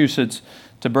 Massachusetts,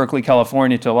 to Berkeley,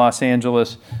 California, to Los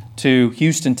Angeles, to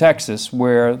Houston, Texas,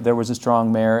 where there was a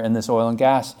strong mayor in this oil and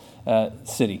gas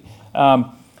city.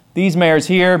 These mayors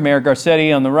here, Mayor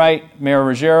Garcetti on the right, Mayor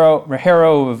Ruggiero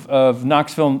of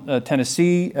Knoxville,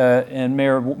 Tennessee, and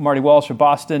Mayor Marty Walsh of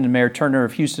Boston, and Mayor Turner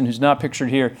of Houston, who's not pictured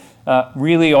here,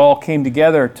 really all came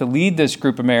together to lead this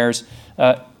group of mayors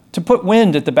to put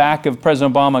wind at the back of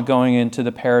President Obama going into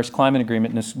the Paris Climate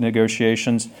Agreement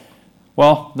negotiations.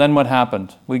 Well, then what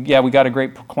happened? We got a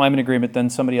great climate agreement, then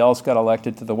somebody else got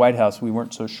elected to the White House we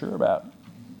weren't so sure about.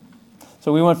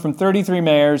 So we went from 33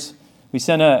 mayors. We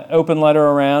sent an open letter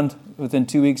around within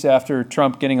 2 weeks after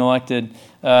Trump getting elected,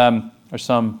 or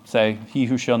some say he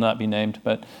who shall not be named.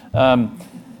 But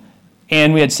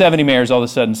and we had 70 mayors all of a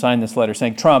sudden sign this letter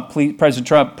saying,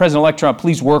 President-elect Trump,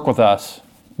 please work with us.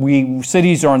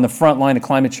 Cities are on the front line of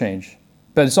climate change,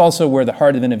 but it's also where the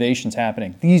heart of innovation is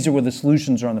happening. These are where the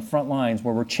solutions are on the front lines,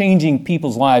 where we're changing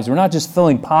people's lives. We're not just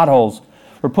filling potholes.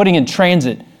 We're putting in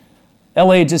transit.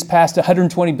 LA just passed a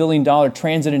 $120 billion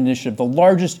transit initiative, the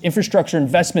largest infrastructure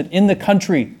investment in the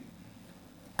country.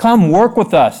 Come work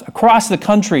with us across the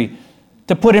country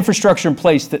to put infrastructure in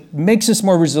place that makes us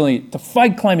more resilient, to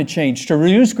fight climate change, to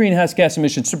reduce greenhouse gas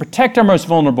emissions, to protect our most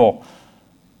vulnerable.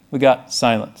 We got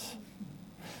silence.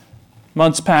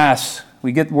 Months pass.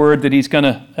 We get word that he's going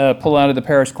to pull out of the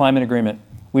Paris Climate Agreement.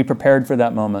 We prepared for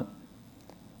that moment.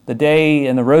 The day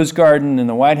in the Rose Garden in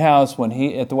the White House when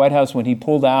he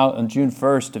pulled out on June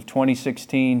 1st of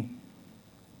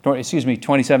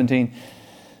 2017,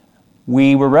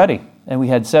 we were ready. And we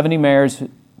had 70 mayors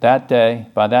that day,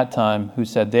 by that time, who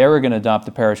said they were going to adopt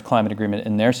the Paris Climate Agreement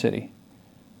in their city.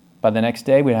 By the next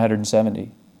day, we had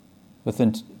 170.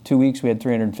 Within 2 weeks, we had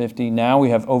 350. Now we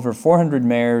have over 400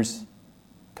 mayors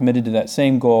committed to that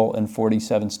same goal in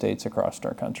 47 states across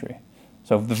our country.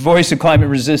 So the voice of climate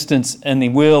resistance and the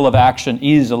will of action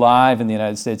is alive in the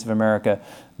United States of America.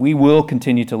 We will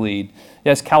continue to lead.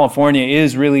 Yes, California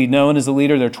is really known as a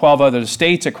leader. There are 12 other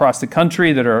states across the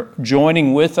country that are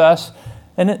joining with us.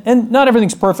 And not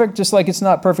everything's perfect, just like it's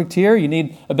not perfect here. You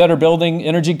need a better building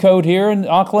energy code here in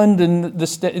Auckland and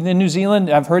in New Zealand.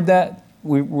 I've heard that.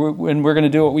 We're going to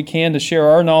do what we can to share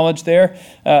our knowledge there.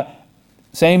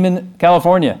 Same in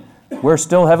California. We're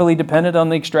still heavily dependent on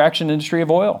the extraction industry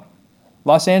of oil.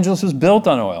 Los Angeles was built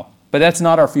on oil, but that's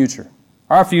not our future.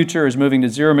 Our future is moving to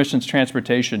zero emissions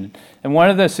transportation. And one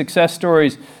of the success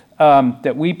stories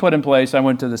that we put in place, I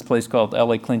went to this place called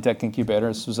LA Clean Tech Incubator.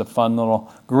 This was a fun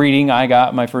little greeting I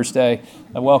got my first day.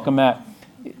 Welcome, Matt.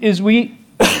 Is we,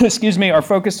 are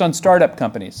focused on startup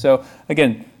companies. So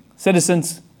again,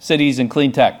 citizens, cities, and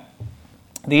clean tech.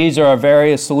 These are our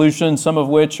various solutions, some of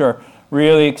which are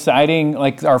really exciting,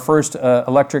 like our first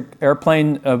electric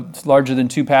airplane larger than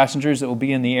 2 passengers that will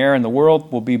be in the air in the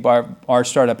world will be by our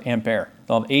startup Ampere.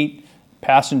 They'll have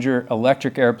 8-passenger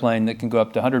electric airplane that can go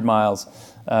up to 100 miles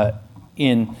by the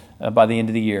end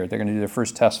of the year. They're going to do their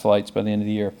first test flights by the end of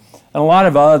the year. And a lot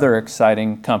of other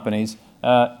exciting companies.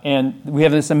 And we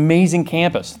have this amazing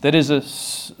campus that is a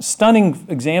stunning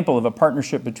example of a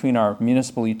partnership between our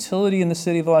municipal utility in the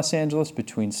city of Los Angeles,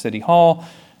 between City Hall,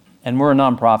 and we're a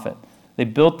nonprofit. They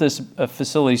built this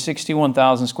facility,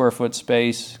 61,000 square foot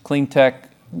space, clean tech,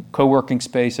 co-working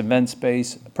space, event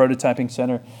space, prototyping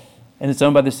center, and it's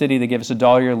owned by the city. They gave us a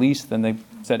 $1 lease. Then they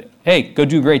said, hey, go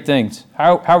do great things.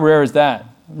 How rare is that?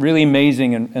 Really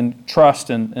amazing and trust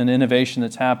and innovation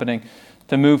that's happening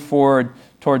to move forward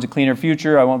towards a cleaner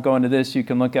future. I won't go into this. You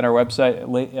can look at our website,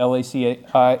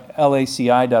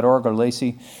 laci.org or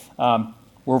LACI.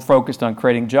 We're focused on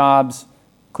creating jobs,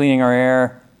 cleaning our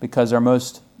air, because our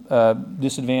most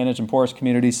disadvantaged and poorest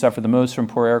communities suffer the most from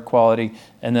poor air quality,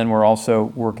 and then we're also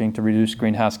working to reduce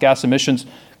greenhouse gas emissions.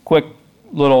 Quick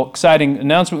little exciting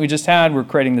announcement we just had. We're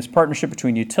creating this partnership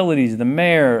between utilities, the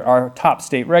mayor, our top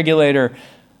state regulator,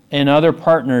 and other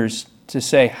partners to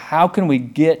say, how can we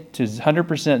get to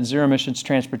 100% zero emissions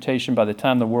transportation by the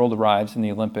time the world arrives in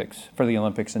the Olympics, for the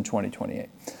Olympics in 2028.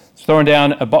 It's throwing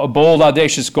down a bold,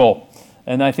 audacious goal,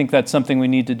 and I think that's something we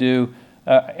need to do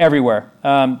everywhere.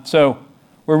 So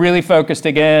we're really focused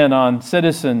again on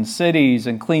citizens, cities,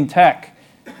 and clean tech.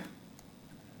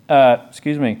 But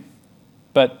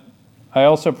I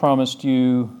also promised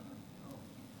you,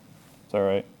 it's all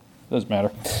right, doesn't matter,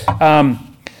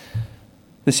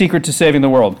 the secret to saving the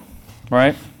world,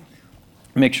 right?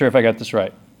 Make sure if I got this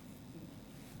right.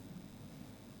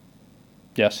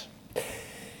 Yes.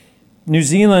 New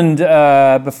Zealand,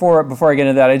 before I get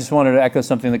into that, I just wanted to echo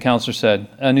something the councillor said.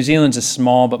 New Zealand's a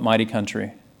small but mighty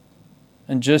country.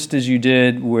 And just as you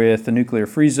did with the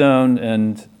nuclear-free zone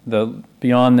and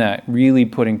beyond that, really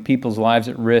putting people's lives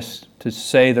at risk to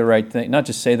say the right thing, not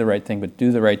just say the right thing, but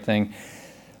do the right thing,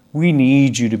 we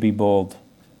need you to be bold.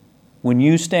 When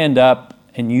you stand up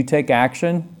and you take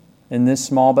action in this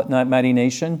small but not mighty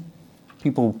nation,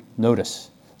 people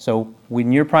notice. So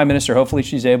when your prime minister, hopefully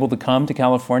she's able to come to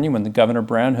California when the Governor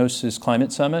Brown hosts his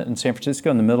climate summit in San Francisco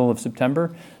in the middle of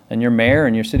September, and your mayor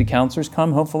and your city councilors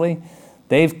come, hopefully,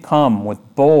 they've come with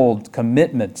bold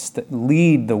commitments that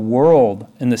lead the world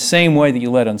in the same way that you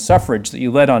led on suffrage, that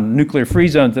you led on nuclear-free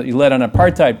zones, that you led on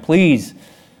apartheid. Please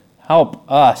help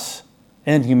us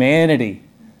and humanity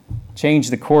change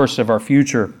the course of our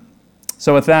future.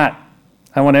 So with that,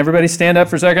 I want everybody to stand up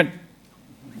for a second.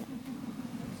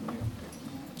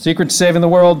 Secret to saving the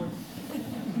world.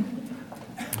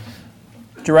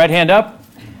 Put your right hand up.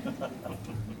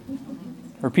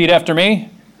 Repeat after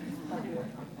me.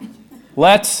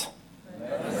 Let's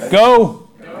go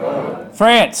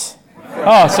France.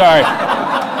 Oh, sorry.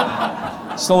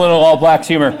 Just a little All Blacks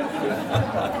humor.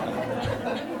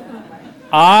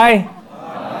 I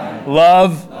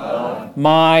love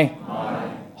my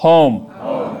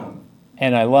home.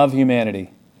 And I love humanity.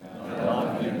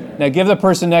 Now give the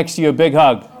person next to you a big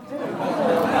hug.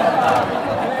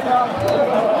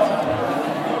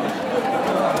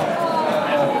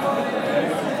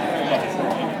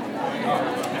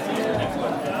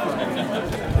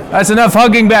 That's enough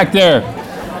hugging back there.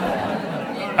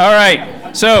 All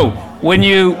right, so when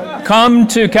you come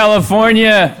to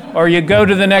California or you go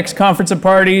to the next conference and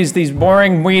parties, these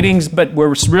boring meetings, but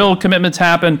where real commitments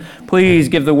happen, please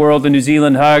give the world a New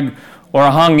Zealand hug, or a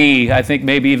hangi, I think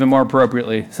maybe even more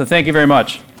appropriately. So thank you very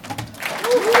much.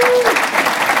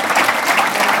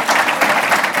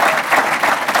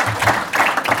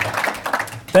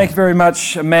 Thank you very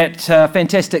much, Matt.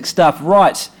 Fantastic stuff.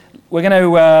 Right, we're going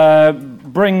to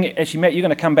actually, Matt, you're going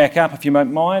to come back up if you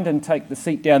don't mind and take the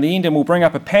seat down the end, and we'll bring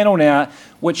up a panel now,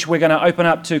 which we're going to open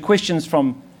up to questions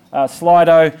from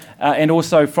Slido and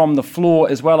also from the floor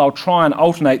as well. I'll try and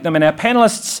alternate them. And our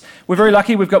panellists, we're very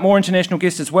lucky, we've got more international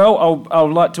guests as well. I'll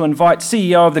like to invite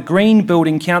CEO of the Green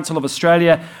Building Council of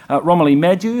Australia, Romilly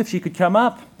Madju, if you could come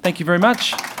up. Thank you very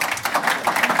much.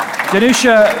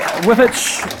 Danusha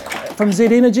Whippich from Z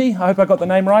Energy, I hope I got the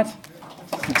name right.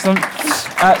 Excellent.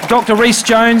 Dr. Rhys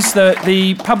Jones,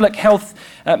 the public health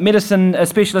medicine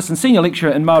specialist and senior lecturer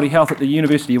in Māori health at the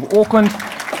University of Auckland.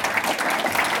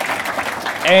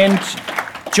 And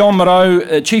John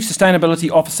Moreau, Chief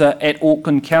Sustainability Officer at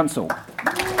Auckland Council.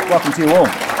 Welcome to you all.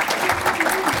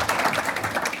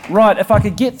 Right, if I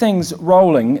could get things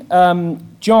rolling.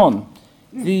 John,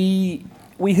 we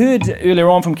heard earlier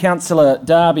on from Councillor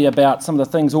Darby about some of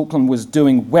the things Auckland was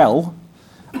doing well.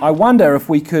 I wonder if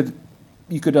you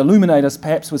could illuminate us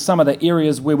perhaps with some of the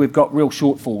areas where we've got real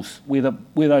shortfalls,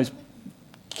 where those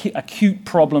acute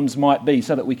problems might be,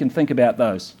 so that we can think about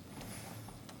those.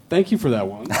 Thank you for that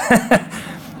one.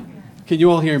 Can you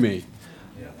all hear me?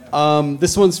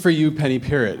 This one's for you, Penny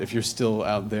Parrott, if you're still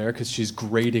out there, because she's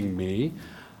grading me.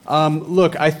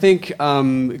 Look, I think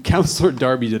Councillor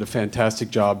Darby did a fantastic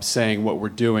job saying what we're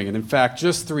doing. And in fact,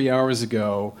 just 3 hours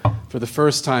ago, for the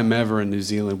first time ever in New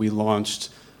Zealand, we launched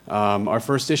our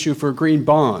first issue for a green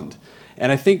bond.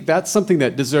 And I think that's something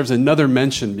that deserves another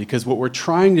mention, because what we're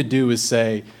trying to do is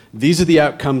say, these are the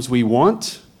outcomes we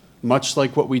want, much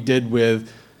like what we did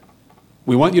with,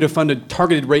 we want you to fund a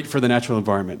targeted rate for the natural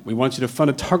environment. We want you to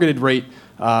fund a targeted rate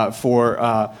for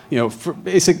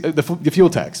the fuel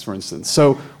tax, for instance.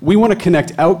 So we want to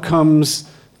connect outcomes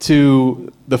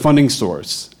to the funding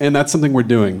source, and that's something we're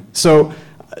doing. So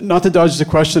not to dodge the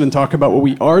question and talk about what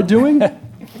we are doing,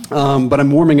 but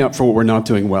I'm warming up for what we're not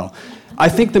doing well. I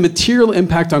think the material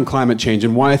impact on climate change,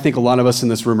 and why I think a lot of us in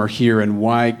this room are here, and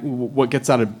what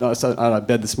gets us out of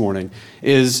bed this morning,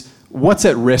 is what's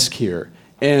at risk here.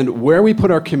 And where we put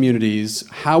our communities,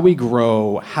 how we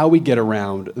grow, how we get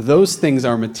around, those things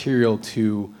are material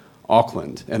to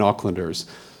Auckland and Aucklanders.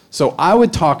 So I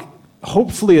would talk,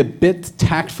 hopefully a bit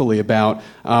tactfully, about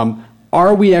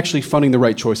are we actually funding the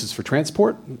right choices for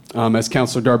transport? As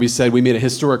Councillor Darby said, we made a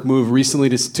historic move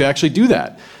recently to actually do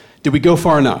that. Did we go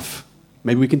far enough?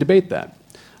 Maybe we can debate that.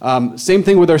 Same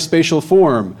thing with our spatial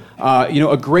form.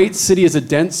 A great city is a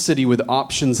dense city with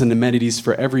options and amenities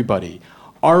for everybody.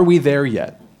 Are we there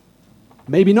yet?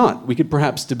 Maybe not. We could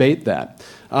perhaps debate that.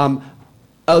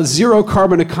 A zero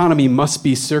carbon economy must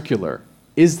be circular.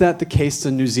 Is that the case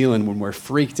in New Zealand when we're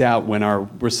freaked out when our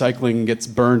recycling gets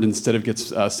burned instead of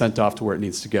gets sent off to where it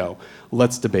needs to go?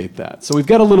 Let's debate that. So we've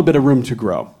got a little bit of room to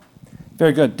grow.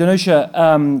 Very good.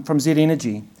 Danusha, from Z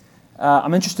Energy,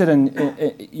 I'm interested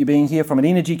in you being here from an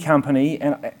energy company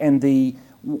and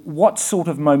what sort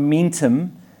of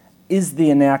momentum is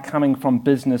there now coming from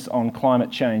business on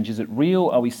climate change? Is it real?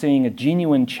 Are we seeing a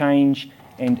genuine change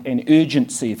and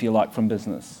urgency, if you like, from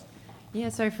business? Yeah,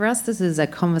 so for us, this is a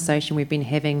conversation we've been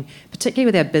having, particularly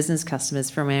with our business customers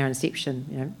from our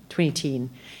inception, 2010.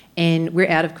 And we're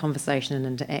out of conversation and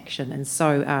into action, and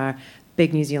so are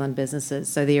big New Zealand businesses.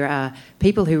 So there are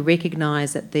people who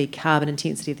recognise that the carbon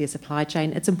intensity of their supply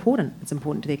chain, it's important. It's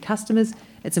important to their customers.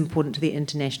 It's important to their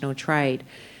international trade.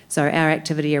 So our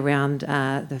activity around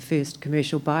the first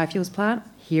commercial biofuels plant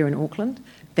here in Auckland,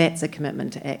 that's a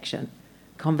commitment to action.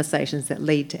 Conversations that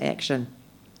lead to action.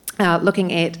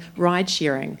 Looking at ride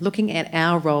sharing, looking at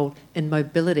our role in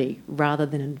mobility rather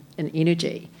than in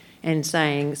energy, and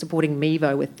supporting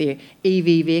Mevo with their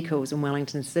EV vehicles in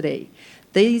Wellington City.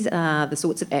 These are the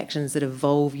sorts of actions that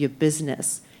evolve your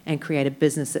business and create a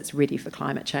business that's ready for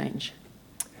climate change.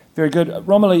 Very good.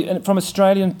 Romilly, from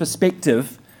Australian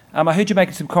perspective, I heard you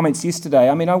making some comments yesterday.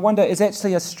 I mean, I wonder, is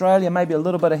actually Australia maybe a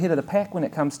little bit ahead of the pack when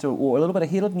it comes to, or a little bit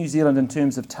ahead of New Zealand in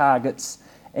terms of targets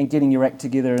and getting your act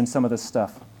together and some of this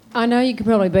stuff? I know you could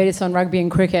probably beat us on rugby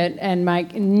and cricket and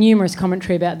make numerous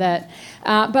commentary about that.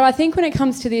 But I think when it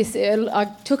comes to this, I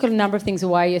took a number of things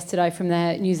away yesterday from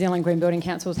the New Zealand Green Building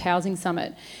Council's Housing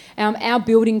Summit. Our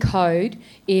building code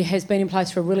has been in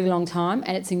place for a really long time,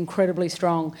 and it's incredibly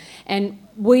strong. And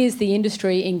we as the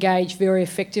industry engage very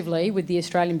effectively with the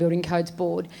Australian Building Codes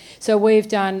Board. So we raised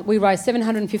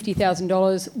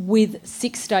 $750,000 with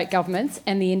 6 state governments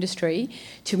and the industry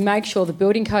to make sure the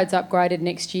building code's upgraded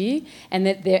next year, and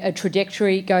that a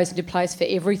trajectory goes into place for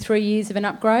every 3 years of an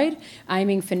upgrade,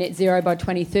 aiming for net zero by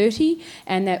 2030,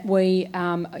 and that we're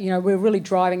really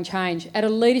driving change. At a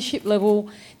leadership level,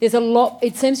 it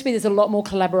seems to be there's a lot more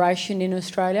collaboration in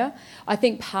Australia. I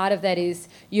think part of that is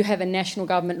you have a national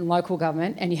government and local government,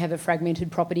 and you have a fragmented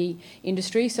property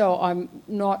industry. So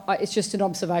it's just an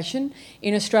observation.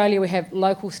 In Australia, we have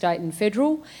local, state and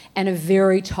federal, and a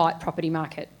very tight property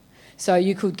market. So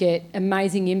you could get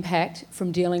amazing impact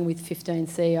from dealing with 15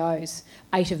 CEOs.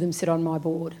 8 of them sit on my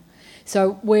board.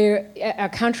 So our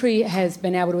country has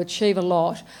been able to achieve a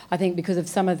lot, I think, because of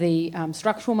some of the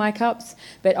structural makeups,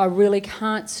 but I really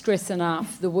can't stress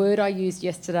enough, the word I used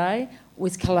yesterday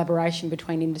was collaboration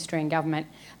between industry and government,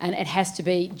 and it has to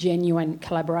be genuine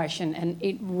collaboration, and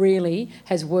it really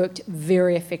has worked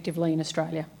very effectively in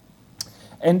Australia.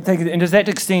 And does that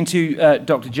extend to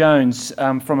Dr. Jones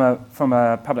from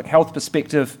a public health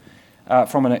perspective,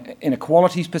 from an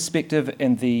inequalities perspective,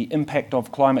 and the impact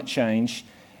of climate change?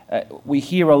 We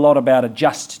hear a lot about a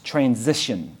just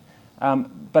transition,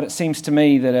 but it seems to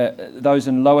me that those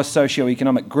in lower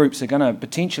socioeconomic groups are going to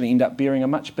potentially end up bearing a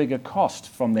much bigger cost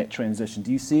from that transition.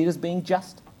 Do you see it as being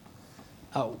just?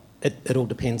 Oh, it all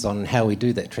depends on how we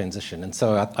do that transition. And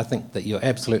so I think that you're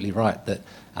absolutely right that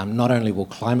not only will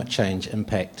climate change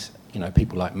impact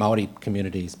people like Māori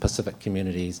communities, Pacific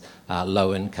communities,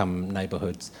 low-income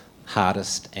neighbourhoods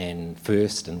hardest and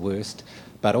first and worst,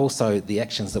 but also the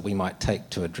actions that we might take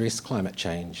to address climate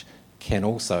change can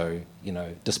also,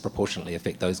 disproportionately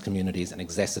affect those communities and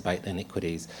exacerbate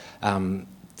inequities.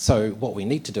 So what we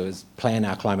need to do is plan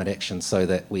our climate action so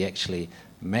that we actually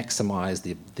maximise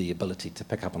the ability to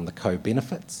pick up on the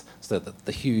co-benefits, so that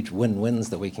the huge win-wins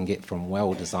that we can get from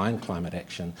well-designed climate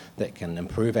action that can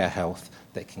improve our health,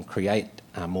 that can create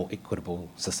a more equitable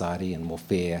society and more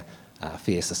fair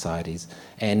societies,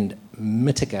 and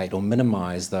mitigate or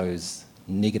minimise those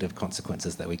negative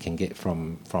consequences that we can get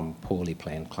from poorly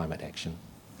planned climate action.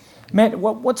 Matt,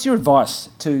 what's your advice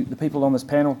to the people on this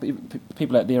panel,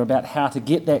 people out there, about how to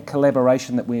get that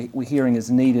collaboration that we're hearing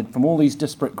is needed from all these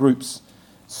disparate groups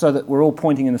so that we're all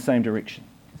pointing in the same direction?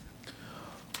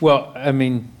 Well, I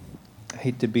mean, I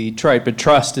hate to be trite, but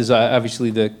trust is obviously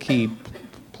the key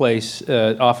place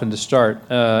often to start.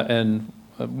 And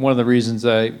one of the reasons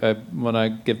when I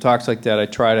give talks like that, I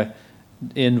try to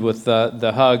end with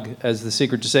the hug as the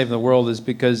secret to saving the world, is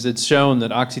because it's shown that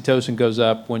oxytocin goes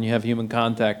up when you have human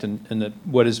contact, and that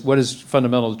what is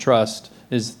fundamental to trust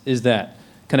is that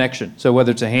connection. So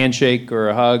whether it's a handshake or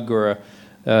a hug or a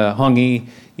hungy,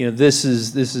 this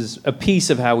is a piece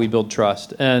of how we build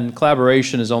trust, and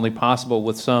collaboration is only possible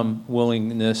with some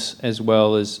willingness as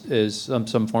well as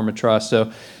some form of trust.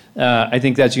 So I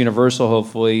think that's universal,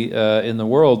 hopefully, in the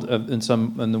world in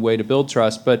the way to build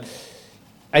trust, but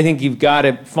I think you've got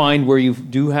to find where you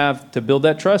do have to build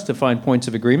that trust, to find points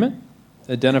of agreement,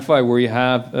 identify where you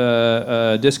have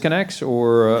disconnects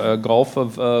or a gulf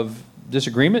of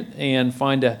disagreement, and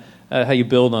find how you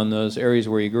build on those areas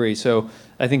where you agree. So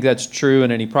I think that's true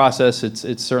in any process.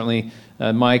 It's certainly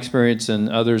my experience, and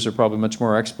others are probably much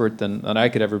more expert than I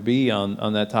could ever be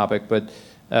on that topic. But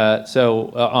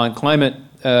on climate,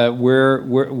 where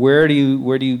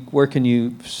can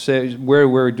you say where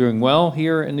we're doing well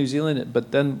here in New Zealand,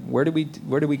 but then where do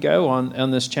we go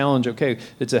on this challenge? Okay,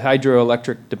 it's a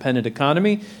hydroelectric dependent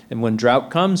economy, and when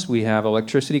drought comes, we have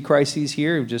electricity crises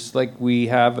here, just like we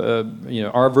have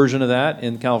our version of that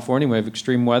in California. We have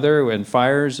extreme weather and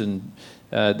fires, and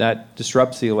that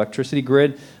disrupts the electricity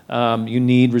grid. You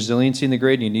need resiliency in the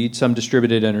grid. You need some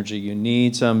distributed energy. You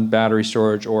need some battery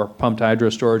storage or pumped hydro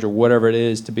storage or whatever it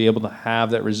is to be able to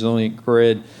have that resilient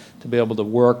grid, to be able to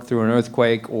work through an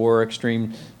earthquake or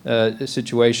extreme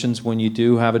situations when you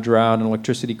do have a drought and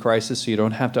electricity crisis, so you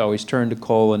don't have to always turn to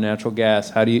coal and natural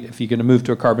gas. If you're going to move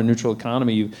to a carbon neutral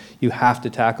economy, you have to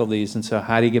tackle these. And so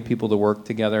how do you get people to work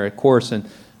together? Of course, and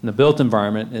And the built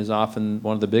environment is often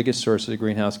one of the biggest sources of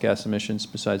greenhouse gas emissions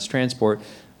besides transport.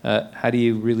 How do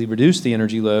you really reduce the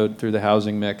energy load through the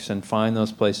housing mix and find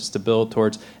those places to build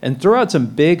towards and throw out some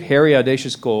big, hairy,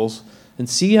 audacious goals and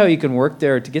see how you can work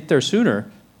there to get there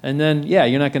sooner? And then, yeah,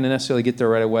 you're not going to necessarily get there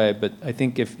right away, but I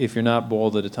think if you're not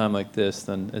bold at a time like this,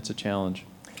 then it's a challenge.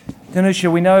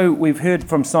 Danusha, we've heard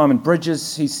from Simon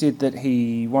Bridges. He said that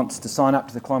he wants to sign up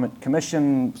to the Climate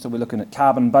Commission, so we're looking at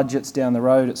carbon budgets down the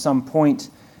road at some point.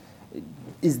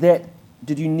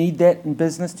 Did you need that in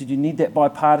business? Did you need that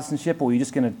bipartisanship, or are you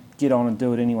just going to get on and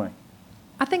do it anyway?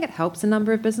 I think it helps a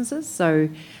number of businesses. So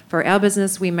for our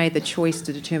business, we made the choice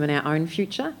to determine our own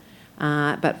future.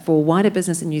 But for wider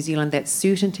business in New Zealand, that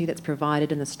certainty that's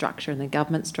provided in the structure and the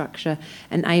government structure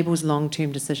enables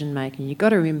long-term decision making. You've got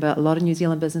to remember, a lot of New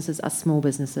Zealand businesses are small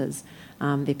businesses.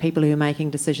 They're people who are making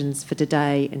decisions for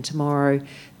today and tomorrow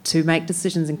to make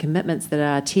decisions and commitments that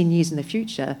are 10 years in the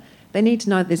future. They need to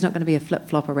know that there's not going to be a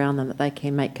flip-flop around them, that they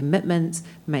can make commitments,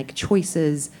 make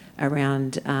choices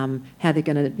around how they're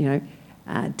going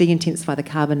to, de-intensify the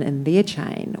carbon in their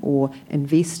chain or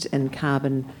invest in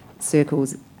carbon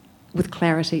circles with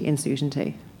clarity and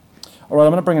certainty. All right,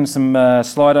 I'm going to bring in some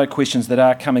Slido questions that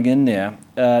are coming in now.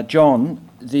 John,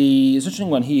 there's an interesting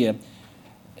one here.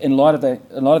 In light of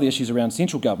the issues around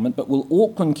central government, but will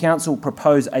Auckland Council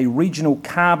propose a regional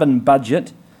carbon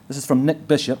budget? This is from Nick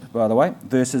Bishop, by the way,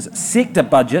 versus sector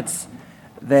budgets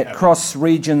that cross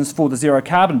regions for the zero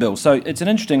carbon bill. So it's an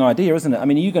interesting idea, isn't it? I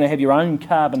mean, are you going to have your own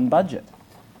carbon budget?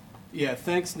 Yeah,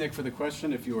 thanks, Nick, for the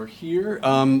question, if you are here.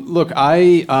 Look,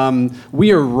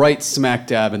 we are right smack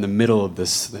dab in the middle of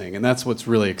this thing, and that's what's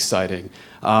really exciting.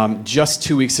 Just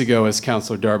 2 weeks ago, as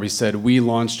Councillor Darby said, we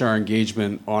launched our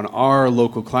engagement on our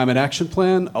local climate action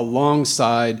plan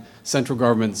alongside central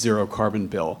government's zero carbon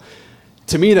bill.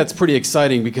 To me, that's pretty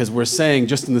exciting because we're saying,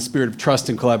 just in the spirit of trust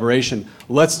and collaboration,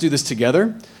 let's do this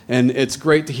together. And it's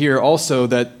great to hear also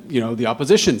that, the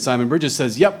opposition, Simon Bridges,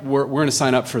 says, yep, we're going to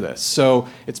sign up for this. So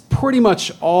it's pretty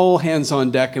much all hands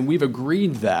on deck, and we've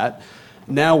agreed that.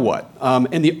 Now what?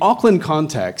 In the Auckland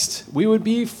context, we would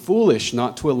be foolish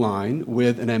not to align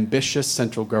with an ambitious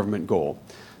central government goal.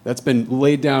 That's been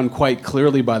laid down quite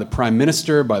clearly by the Prime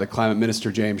Minister, by the Climate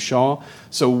Minister, James Shaw.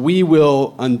 So we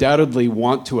will undoubtedly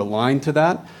want to align to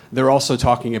that. They're also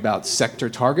talking about sector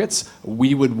targets.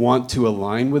 We would want to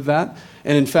align with that.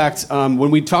 And in fact, when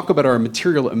we talk about our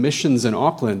material emissions in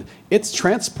Auckland, it's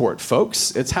transport,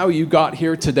 folks. It's how you got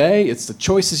here today. It's the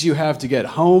choices you have to get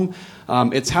home.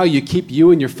 It's how you keep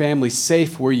you and your family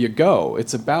safe where you go.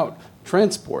 It's about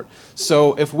transport.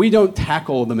 So if we don't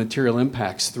tackle the material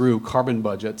impacts through carbon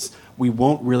budgets, we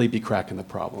won't really be cracking the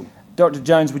problem. Dr.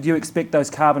 Jones, would you expect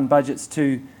those carbon budgets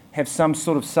to have some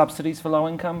sort of subsidies for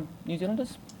low-income New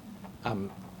Zealanders?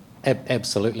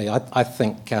 Absolutely. I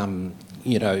think,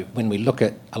 when we look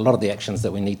at a lot of the actions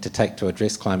that we need to take to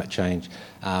address climate change,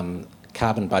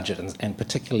 carbon budget and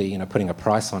particularly, putting a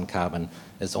price on carbon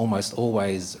is almost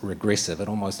always regressive. It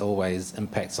almost always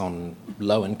impacts on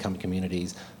low-income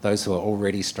communities, those who are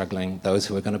already struggling, those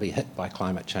who are going to be hit by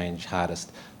climate change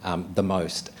hardest the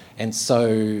most. And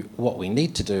so what we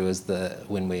need to do is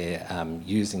when we're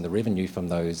using the revenue from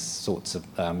those sorts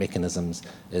of mechanisms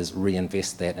is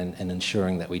reinvest that in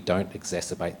ensuring that we don't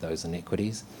exacerbate those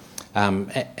inequities.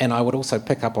 And I would also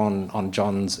pick up on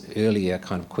John's earlier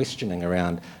kind of questioning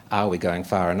around, are we going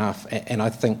far enough? And I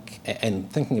think, and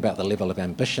thinking about the level of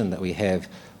ambition that we have,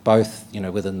 both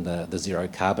within the zero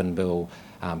carbon bill,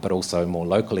 but also more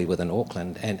locally within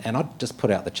Auckland. And I'd just put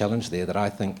out the challenge there that I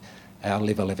think our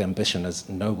level of ambition is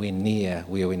nowhere near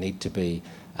where we need to be.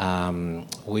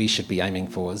 We should be aiming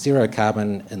for zero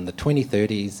carbon in the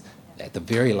 2030s at the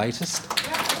very latest.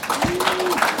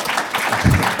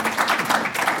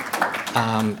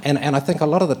 And I think a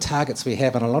lot of the targets we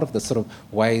have and a lot of the sort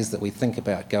of ways that we think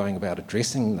about going about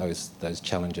addressing those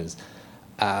challenges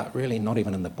are really not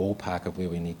even in the ballpark of where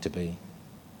we need to be.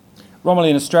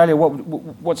 Romilly, in Australia,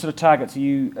 what sort of targets are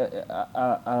you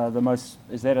the most?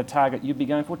 Is that a target you'd be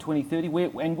going for, 2030?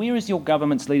 Where is your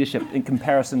government's leadership in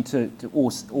comparison to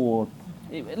or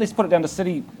let's put it down to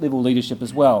city level leadership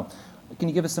as well? Can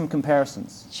you give us some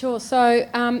comparisons? Sure. So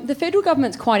the federal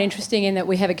government's quite interesting in that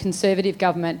we have a conservative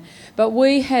government, but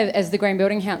we have, as the Green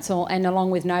Building Council and along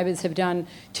with neighbours, have done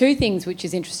two things which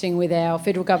is interesting with our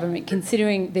federal government,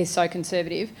 considering they're so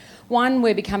conservative. One,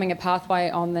 we're becoming a pathway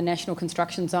on the National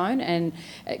Construction Zone and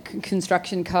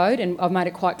Construction Code, and I've made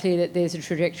it quite clear that there's a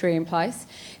trajectory in place.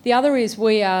 The other is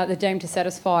we are the deemed to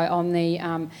satisfy on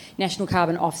the National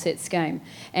Carbon Offset Scheme,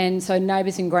 and so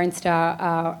neighbours and Green Star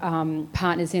are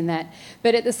partners in that.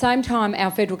 But at the same time, our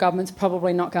federal government's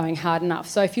probably not going hard enough.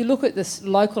 So if you look at the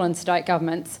local and state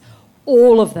governments,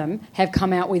 all of them have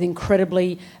come out with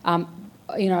incredibly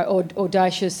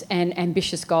audacious and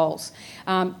ambitious goals.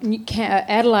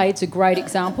 Adelaide's a great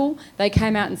example. They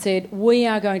came out and said, we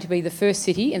are going to be the first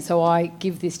city, and so I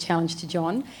give this challenge to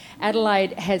John.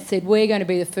 Adelaide has said, we're going to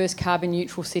be the first carbon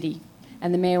neutral city.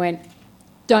 And the mayor went,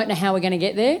 don't know how we're going to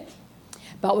get there,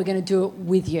 but we're going to do it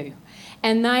with you.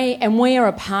 And we are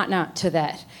a partner to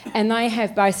that. And they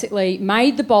have basically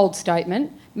made the bold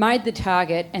statement, made the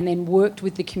target, and then worked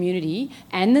with the community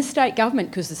and the state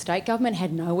government, because the state government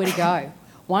had nowhere to go.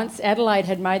 Once Adelaide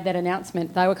had made that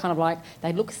announcement, they were kind of like,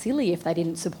 they'd look silly if they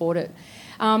didn't support it.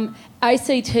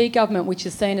 ACT government, which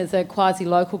is seen as a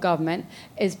quasi-local government,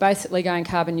 is basically going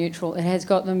carbon neutral. It has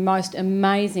got the most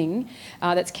amazing,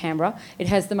 that's Canberra, it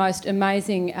has the most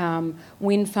amazing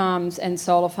wind farms and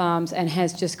solar farms, and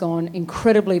has just gone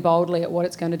incredibly boldly at what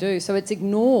it's going to do. So it's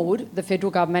ignored the federal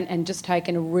government and just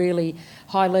taken a really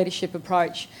high leadership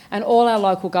approach. And all our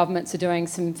local governments are doing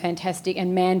some fantastic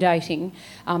and mandating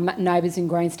neighbours in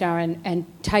Green Star and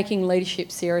taking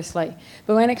leadership seriously.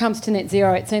 But when it comes to net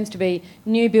zero, it seems to be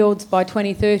new builds by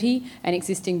 2030 and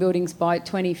existing buildings by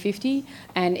 2050,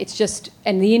 and it's just,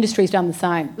 and the industry's done the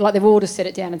same. Like, they've all just set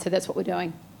it down and said that's what we're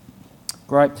doing.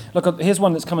 Great. Look, here's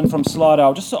one that's coming from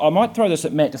Slido. I might throw this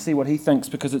at Matt to see what he thinks,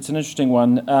 because it's an interesting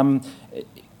one.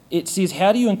 It says,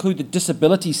 how do you include the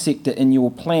disability sector in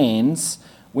your plans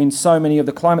when so many of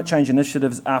the climate change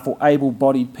initiatives are for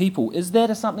able-bodied people? Is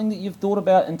that something that you've thought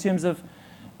about in terms of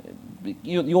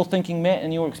your thinking, Matt,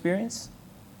 and your experience?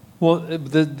 Well,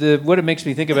 what it makes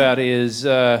me think about is,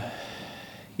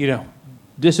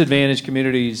 disadvantaged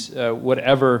communities,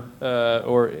 whatever,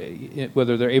 or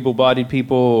whether they're able-bodied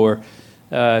people or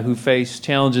who face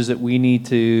challenges that we need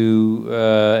to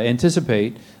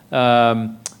anticipate.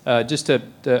 I'll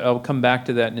come back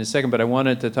to that in a second, but I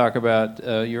wanted to talk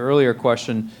about your earlier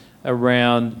question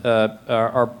around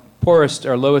our poorest,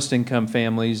 our lowest income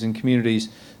families and communities.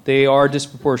 They are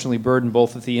disproportionately burdened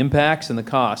both with the impacts and the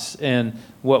costs. And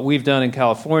what we've done in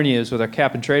California is, with our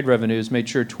cap and trade revenues, made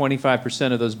sure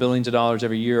 25% of those billions of dollars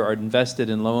every year are invested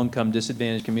in low-income,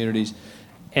 disadvantaged communities,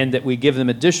 and that we give them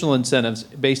additional incentives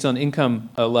based on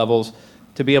income levels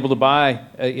to be able to buy.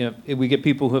 We get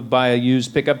people who buy a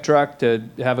used pickup truck to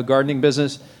have a gardening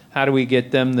business. How do we get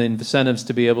them the incentives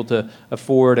to be able to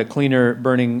afford a cleaner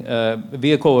burning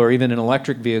vehicle, or even an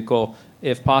electric vehicle,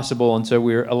 if possible? And so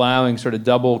we're allowing sort of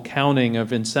double counting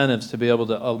of incentives to be able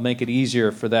to make it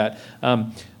easier for that.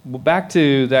 Back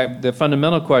to the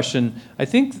fundamental question, I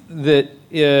think that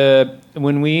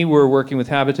when we were working with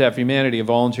Habitat for Humanity, a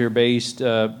volunteer-based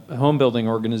home building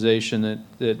organization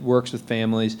that works with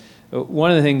families,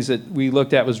 one of the things that we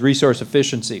looked at was resource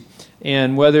efficiency.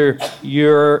 And whether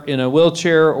you're in a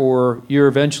wheelchair or you're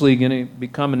eventually going to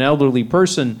become an elderly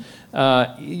person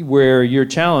where you're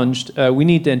challenged, we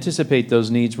need to anticipate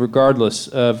those needs regardless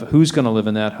of who's going to live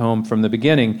in that home from the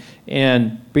beginning,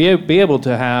 and be able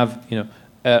to have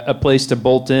a place to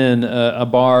bolt in a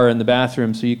bar in the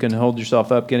bathroom so you can hold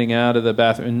yourself up getting out of the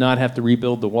bathroom and not have to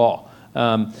rebuild the wall.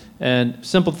 And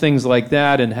simple things like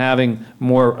that, and having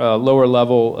more lower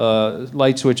level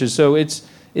light switches. So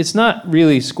it's not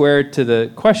really square to the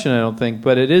question, I don't think,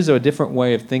 but it is a different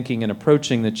way of thinking and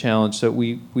approaching the challenge. So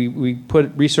we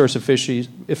put resource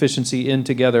efficiency in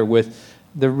together with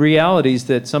the realities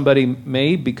that somebody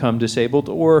may become disabled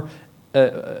or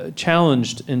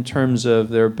challenged in terms of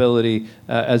their ability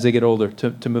as they get older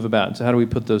to move about. So how do we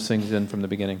put those things in from the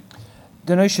beginning?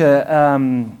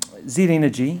 Danusha, Z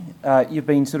Energy, you've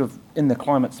been sort of in the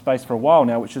climate space for a while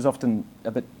now, which is often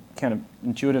a bit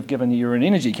counterintuitive given that you're an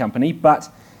energy company, but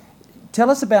tell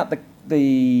us about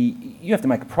you have to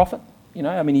make a profit,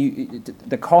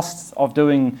 the costs of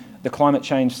doing the climate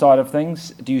change side of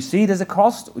things. Do you see it as a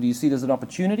cost, or do you see it as an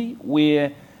opportunity,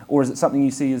 or is it something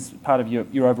you see as part of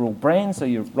your overall brand, so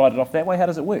you write it off that way? How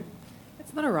does it work?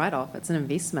 It's not a write-off, it's an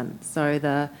investment.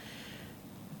 So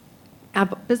our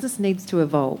business needs to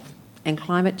evolve, and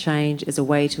climate change is a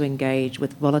way to engage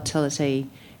with volatility.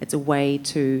 It's a way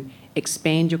to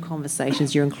expand your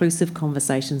conversations, your inclusive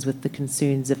conversations with the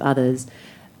concerns of others.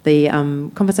 The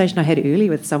conversation I had earlier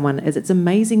with someone is, it's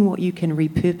amazing what you can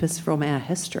repurpose from our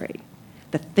history.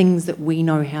 The things that we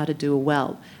know how to do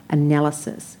well,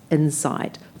 analysis,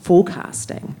 insight,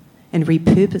 forecasting, and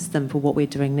repurpose them for what we're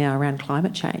doing now around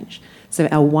climate change. So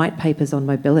our white papers on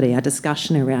mobility, our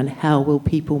discussion around how will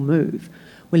people move,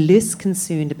 we're less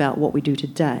concerned about what we do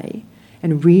today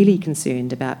and really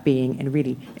concerned about being, and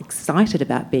really excited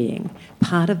about being,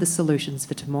 part of the solutions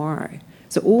for tomorrow.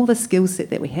 So all the skill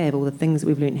set that we have, all the things that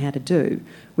we've learned how to do,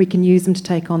 we can use them to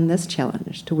take on this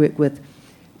challenge, to work with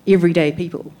everyday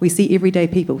people. We see everyday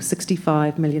people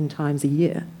 65 million times a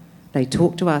year. They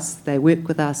talk to us, they work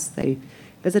with us, they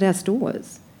visit our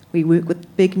stores. We work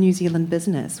with big New Zealand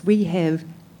business. We have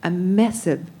a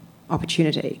massive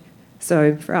opportunity.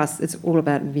 So for us, it's all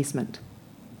about investment.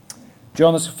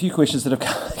 John, there's a few questions that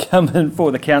have come in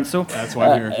for the council. That's why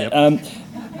I'm here.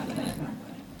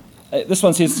 Yep. This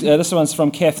one says, this one's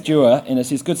from Kath Dewar, and it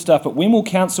says, good stuff, but when will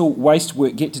council waste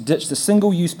work get to ditch the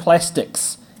single-use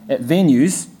plastics at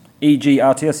venues, e.g.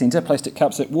 Aotea Centre, plastic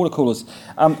cups at water coolers?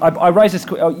 I raise this,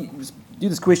 do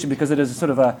this question because it is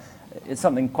sort of it's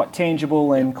something quite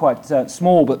tangible and quite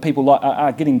small, but people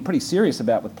are getting pretty serious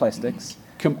about with plastics.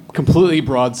 Completely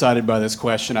broadsided by this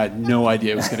question. I had no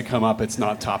idea it was going to come up. It's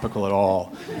not topical at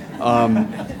all.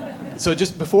 So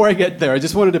just before I get there, I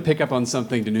just wanted to pick up on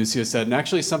something Danusia said, and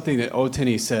actually something that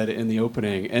Otini said in the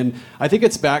opening. And I think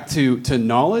it's back to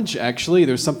knowledge, actually.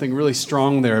 There's something really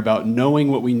strong there about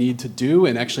knowing what we need to do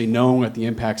and actually knowing what the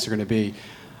impacts are going to be.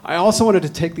 I also wanted to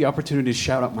take the opportunity to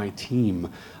shout out my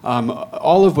team,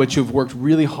 all of which have worked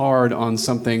really hard on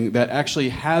something that actually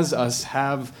has us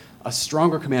have a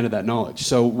stronger command of that knowledge.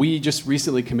 So we just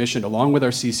recently commissioned, along with our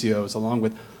CCOs, along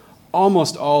with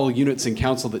almost all units in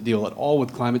council that deal at all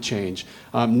with climate change,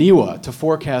 NIWA, to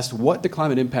forecast what the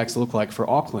climate impacts look like for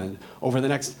Auckland over the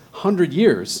next 100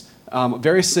 years.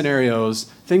 Various scenarios,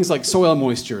 things like soil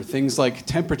moisture, things like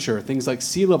temperature, things like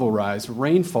sea level rise,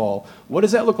 rainfall. What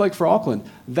does that look like for Auckland?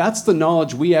 That's the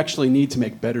knowledge we actually need to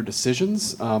make better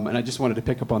decisions. And I just wanted to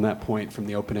pick up on that point from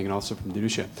the opening and also from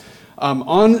Danusia.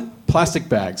 On plastic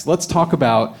bags, let's talk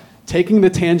about taking the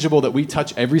tangible that we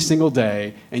touch every single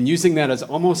day and using that as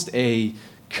almost a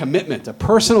commitment, a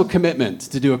personal commitment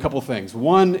to do a couple things.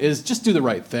 One is just do the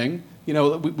right thing. You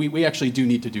know, we actually do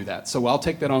need to do that. So I'll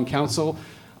take that on council.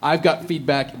 I've got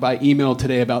feedback by email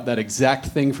today about that exact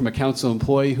thing from a council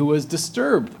employee who was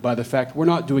disturbed by the fact we're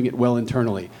not doing it well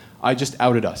internally. I just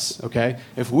outed us, okay?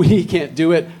 If we can't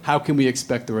do it, how can we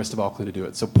expect the rest of Auckland to do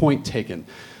it? So point taken.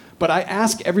 But I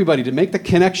ask everybody to make the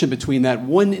connection between that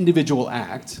one individual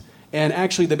act and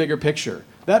actually the bigger picture.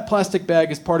 That plastic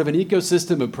bag is part of an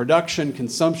ecosystem of production,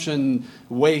 consumption,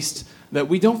 waste that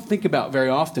we don't think about very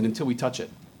often until we touch it.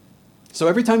 So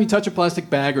every time you touch a plastic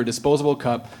bag or disposable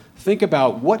cup, think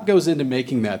about what goes into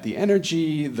making that, the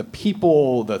energy, the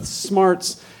people, the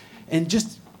smarts, and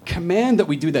just command that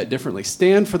we do that differently.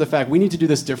 Stand for the fact we need to do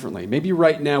this differently. Maybe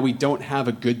right now we don't have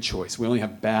a good choice. We only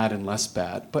have bad and less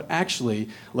bad. But actually,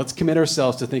 let's commit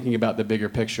ourselves to thinking about the bigger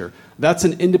picture. That's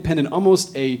an independent,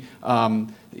 almost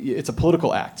it's a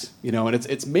political act, you know, and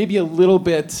it's maybe a little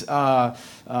bit,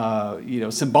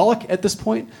 symbolic at this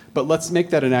point, but let's make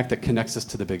that an act that connects us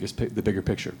to the bigger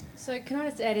picture. So can I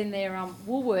just add in there,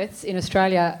 Woolworths in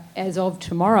Australia, as of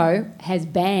tomorrow, has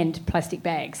banned plastic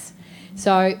bags.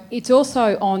 So it's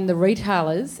also on the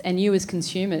retailers and you as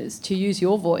consumers to use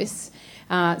your voice.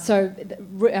 And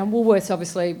Woolworths,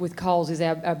 obviously, with Coles, is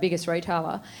our biggest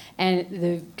retailer, and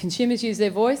the consumers use their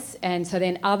voice, and so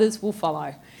then others will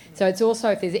follow. So it's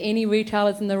also, if there's any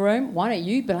retailers in the room, why don't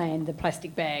you ban the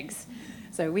plastic bags?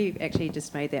 So we've actually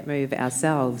just made that move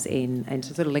ourselves, and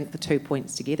to sort of link the 2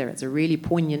 points together. It's a really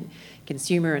poignant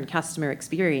consumer and customer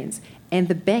experience, and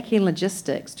the back-end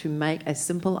logistics to make a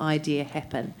simple idea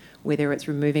happen, whether it's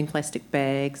removing plastic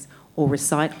bags or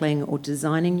recycling or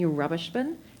designing your rubbish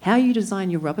bin. How you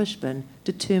design your rubbish bin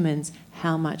determines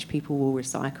how much people will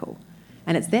recycle.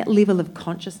 And it's that level of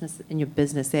consciousness in your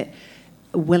business, that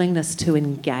willingness to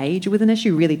engage with an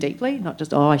issue really deeply, not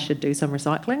just, I should do some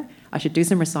recycling. I should do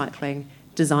some recycling,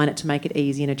 design it to make it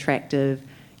easy and attractive.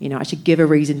 You know, I should give a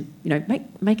reason,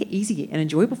 make it easy and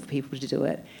enjoyable for people to do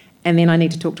it. And then I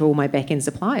need to talk to all my back-end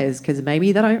suppliers, because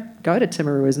maybe they don't go to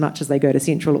Timaru as much as they go to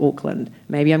Central Auckland.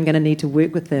 Maybe I'm going to need to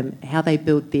work with them, how they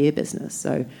build their business.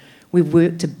 So we've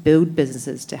worked to build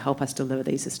businesses to help us deliver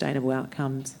these sustainable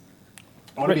outcomes.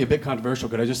 I want to be a bit controversial.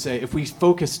 Could I just say, if we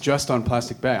focus just on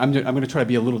plastic bag, I'm going to try to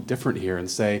be a little different here and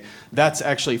say that's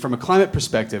actually, from a climate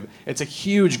perspective, it's a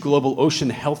huge global ocean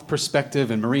health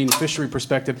perspective and marine fishery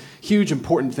perspective, huge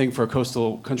important thing for a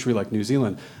coastal country like New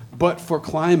Zealand. But for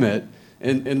climate,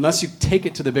 and unless you take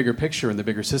it to the bigger picture and the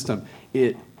bigger system,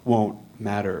 it won't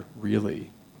matter,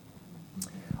 really.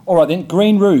 All right then,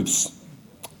 green roofs.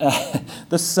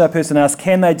 This person asks,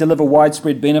 can deliver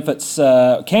widespread benefits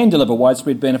to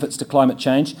climate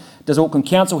change? Does Auckland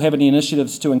Council have any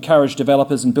initiatives to encourage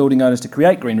developers and building owners to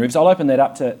create green roofs? I'll open that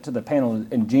up to the panel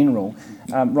in general.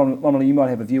 Romilly, you might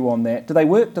have a view on that. Do they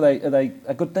work? Are they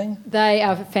a good thing? They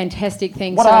are fantastic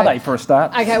things. What are they for a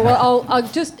start? Okay, well, I'll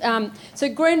just... so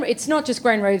green, it's not just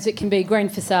green roofs, it can be green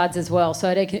facades as well. So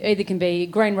it either can be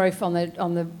green roof on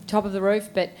the top of the roof,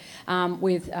 but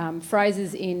with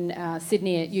Fraser's in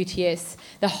Sydney at UTS,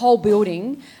 the whole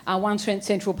building, One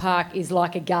Central Park, is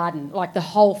like a garden. Like the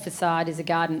whole facade is a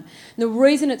garden. And the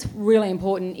reason it's really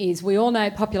important is we all know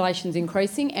population's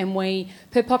increasing and we,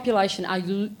 per population, are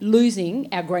losing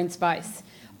our green space.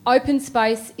 Open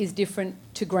space is different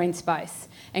to green space.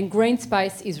 And green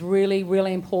space is really,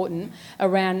 really important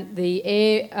around the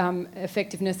air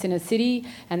effectiveness in a city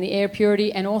and the air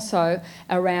purity, and also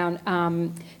around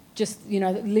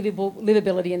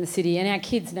livability in the city, and our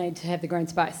kids need to have the green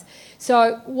space.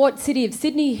 So what City of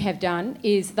Sydney have done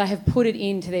is they have put it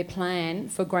into their plan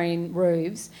for green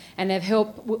roofs, and they've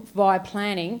helped via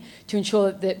planning to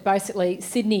ensure that basically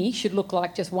Sydney should look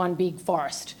like just one big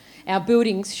forest. Our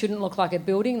buildings shouldn't look like a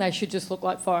building, they should just look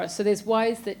like forests. So there's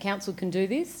ways that council can do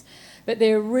this, but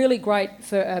they're really great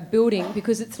for a building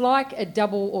because it's like a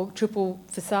double or triple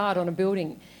facade on a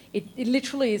building. It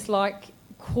literally is like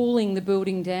cooling the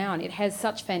building down. It has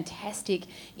such fantastic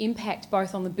impact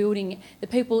both on the building, the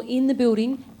people in the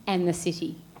building, and the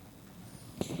city.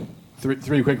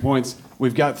 Three quick points.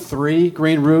 We've got 3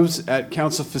 green roofs at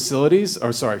council facilities,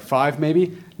 or sorry, 5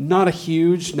 maybe. Not a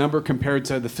huge number compared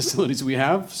to the facilities we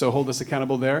have, so hold us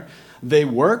accountable there. They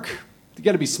work. You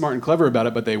got to be smart and clever about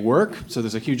it, but they work, so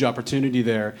there's a huge opportunity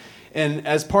there. And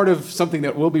as part of something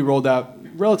that will be rolled out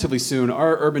relatively soon,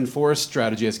 our urban forest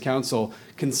strategy as council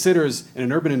considers in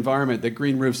an urban environment that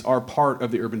green roofs are part of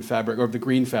the urban fabric, or of the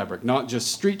green fabric, not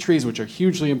just street trees, which are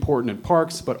hugely important in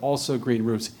parks, but also green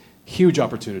roofs. Huge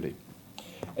opportunity.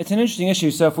 It's an interesting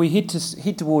issue. So if we head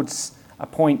towards a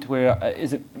point where,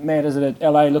 Matt, is it at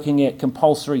LA looking at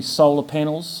compulsory solar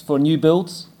panels for new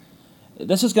builds?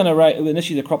 This is going to raise an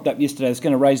issue that cropped up yesterday. It's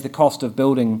going to raise the cost of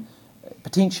building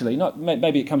potentially. Not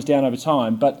maybe it comes down over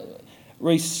time, but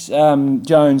Rhys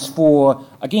Jones, for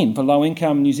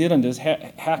low-income New Zealanders,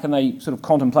 how can they sort of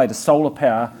contemplate a solar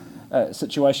power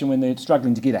situation when they're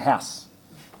struggling to get a house?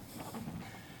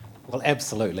 Well,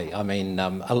 absolutely. I mean,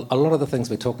 a lot of the things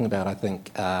we're talking about, I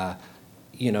think, are,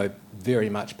 very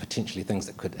much potentially things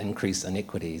that could increase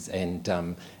inequities, and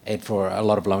for a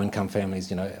lot of low-income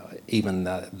families, even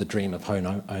the dream of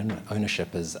home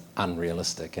ownership is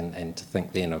unrealistic, and to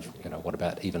think then of, what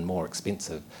about even more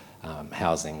expensive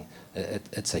housing?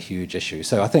 It's a huge issue.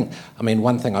 So I think,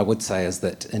 one thing I would say is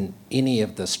that in any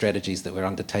of the strategies that we're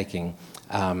undertaking,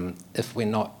 if we're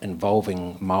not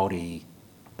involving Māori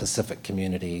Pacific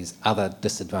communities, other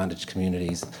disadvantaged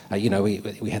communities. We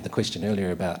had the question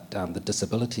earlier about the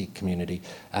disability community.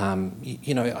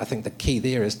 I think the key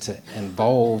there is to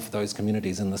involve those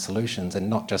communities in the solutions, and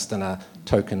not just in a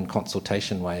token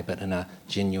consultation way, but in a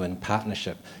genuine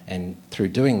partnership. And through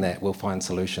doing that, we'll find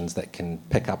solutions that can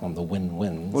pick up on the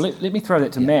win-wins. Well, let me throw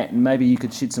that to Matt, and maybe you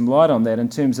could shed some light on that in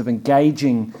terms of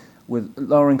engaging with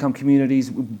lower income communities,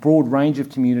 broad range of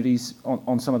communities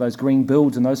on some of those green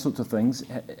builds and those sorts of things.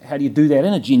 How do you do that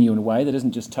in a genuine way that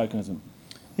isn't just tokenism?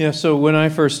 Yeah, so when I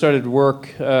first started work,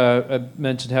 I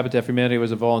mentioned Habitat for Humanity. I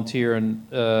was a volunteer and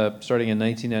starting in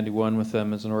 1991 with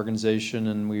them as an organization,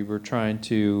 and we were trying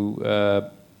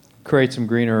to create some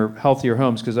greener, healthier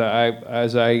homes, because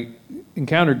as I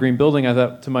encountered green building, I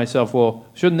thought to myself, well,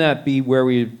 shouldn't that be where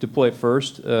we deploy it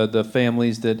first? The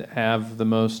families that have the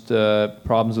most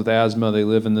problems with asthma, they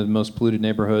live in the most polluted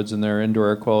neighborhoods, and their indoor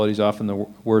air quality is often the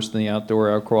worse than the outdoor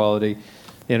air quality.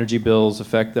 The energy bills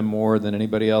affect them more than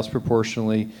anybody else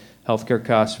proportionally. Healthcare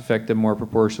costs affect them more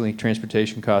proportionally,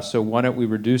 transportation costs. So why don't we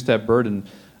reduce that burden?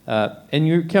 And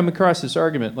you come across this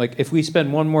argument, like if we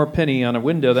spend one more penny on a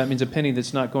window, that means a penny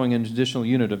that's not going in an additional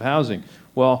unit of housing.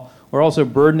 Well, we're also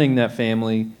burdening that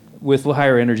family with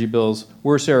higher energy bills,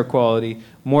 worse air quality,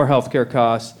 more healthcare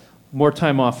costs, more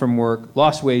time off from work,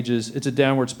 lost wages. It's a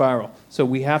downward spiral. So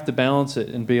we have to balance it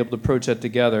and be able to approach that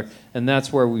together. And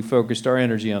that's where we focused our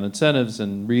energy on incentives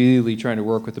and really trying to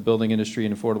work with the building industry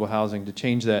and affordable housing to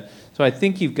change that. So I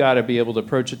think you've got to be able to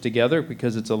approach it together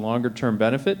because it's a longer term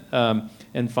benefit,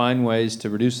 and find ways to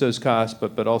reduce those costs,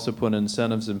 but also put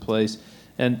incentives in place.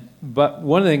 But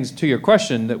one of the things, to your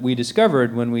question, that we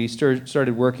discovered when we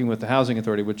started working with the Housing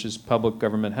Authority, which is public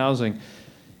government housing,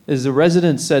 is the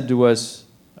residents said to us,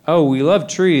 oh, we love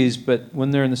trees, but when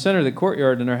they're in the center of the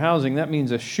courtyard in our housing, that means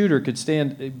a shooter could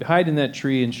hide in that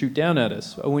tree and shoot down at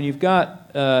us. When you've got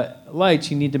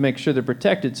lights, you need to make sure they're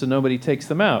protected so nobody takes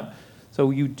them out. So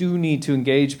you do need to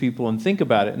engage people and think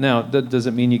about it. Now, that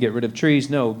doesn't mean you get rid of trees,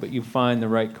 no, but you find the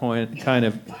right kind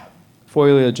of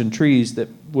foliage and trees that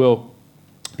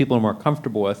people are more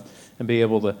comfortable with and be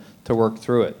able to work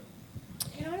through it.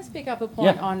 Can I just pick up a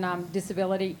point on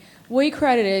disability? We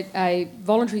created a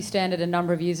voluntary standard a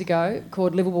number of years ago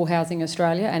called Livable Housing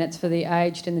Australia, and it's for the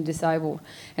aged and the disabled.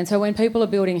 And so when people are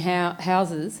building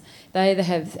houses, they either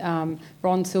have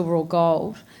bronze, silver or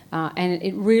gold, and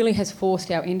it really has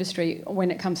forced our industry,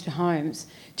 when it comes to homes,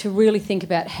 to really think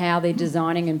about how they're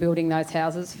designing and building those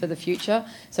houses for the future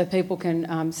so people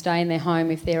can stay in their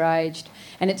home if they're aged.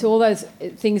 And it's all those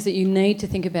things that you need to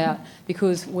think about,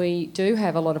 because we do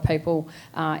have a lot of people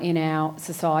in our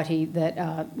society that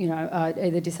are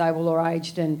either disabled or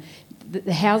aged, and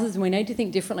the houses, we need to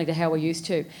think differently to how we're used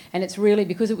to. And it's really,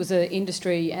 because it was an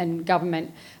industry and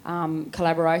government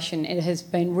collaboration, it has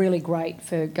been really great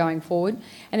for going forward.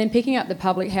 And then picking up the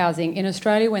public housing, in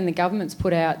Australia, when the government's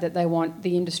put out that they want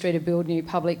the industry to build new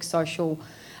public social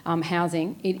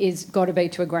housing, it is got to be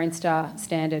to a Green Star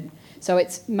standard. So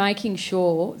it's making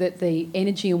sure that the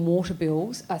energy and water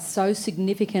bills are so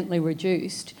significantly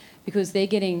reduced because they're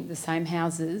getting the same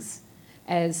houses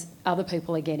as other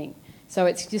people are getting. So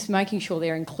it's just making sure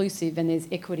they're inclusive and there's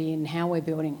equity in how we're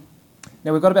building.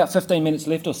 Now, we've got about 15 minutes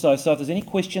left or so, so if there's any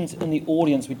questions in the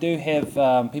audience, we do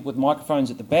have people with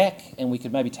microphones at the back, and we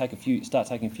could maybe start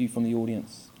taking a few from the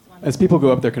audience. As people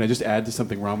go up there, can I just add to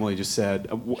something Romilly just said?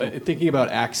 Thinking about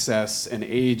access and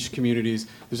age communities,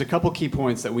 there's a couple key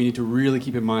points that we need to really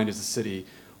keep in mind as a city.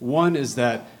 One is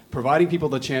that providing people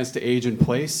the chance to age in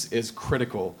place is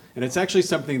critical. And it's actually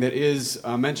something that is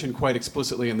mentioned quite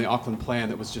explicitly in the Auckland plan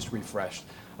that was just refreshed.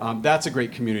 That's a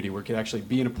great community where you can actually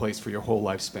be in a place for your whole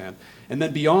lifespan. And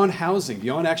then beyond housing,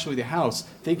 beyond actually the house,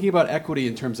 thinking about equity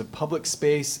in terms of public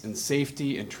space and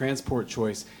safety and transport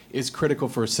choice is critical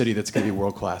for a city that's going to be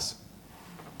world class.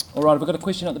 All right, have we got a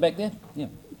question at the back there? Yeah.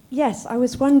 Yes, I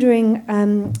was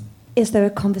wondering, is there a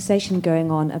conversation going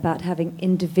on about having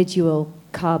individual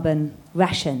carbon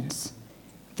rations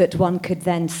that one could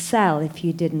then sell if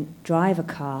you didn't drive a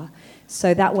car?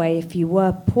 So that way, if you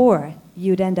were poor,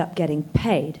 you'd end up getting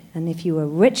paid. And if you were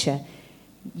richer,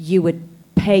 you would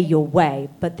pay your way,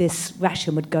 but this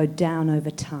ration would go down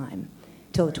over time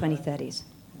till the 2030s.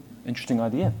 Interesting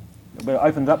idea. We're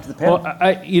opened up to the panel.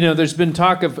 Well, there's been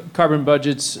talk of carbon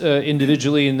budgets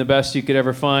individually, and the best you could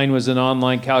ever find was an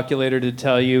online calculator to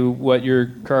tell you what your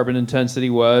carbon intensity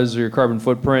was or your carbon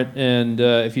footprint. And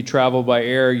if you travel by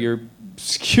air, your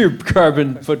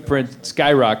carbon footprint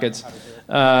skyrockets,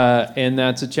 and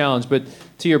that's a challenge. But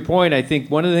to your point, I think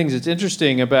one of the things that's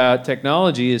interesting about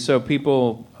technology is, so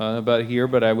people about here,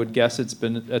 but I would guess it's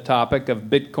been a topic of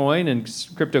Bitcoin and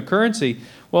cryptocurrency.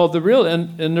 Well, the real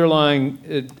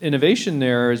underlying innovation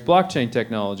there is blockchain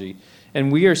technology.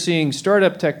 And we are seeing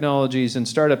startup technologies and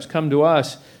startups come to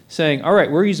us saying, all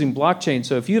right, we're using blockchain.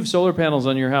 So if you have solar panels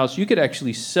on your house, you could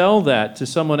actually sell that to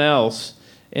someone else,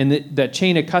 and that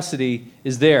chain of custody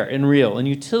is there and real. And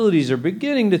utilities are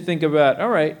beginning to think about, all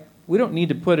right, we don't need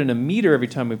to put in a meter every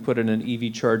time we put in an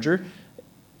EV charger.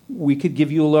 We could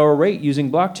give you a lower rate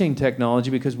using blockchain technology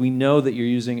because we know that you're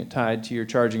using it tied to your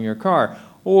charging your car.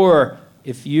 Or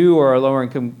if you are a lower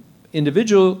income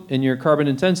individual in your carbon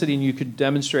intensity and you could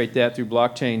demonstrate that through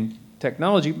blockchain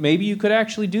technology, maybe you could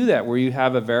actually do that where you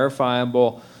have a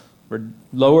verifiable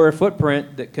lower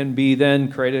footprint that can be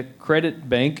then create a credit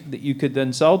bank that you could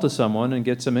then sell to someone and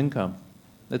get some income.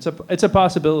 It's a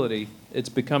possibility. It's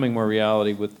becoming more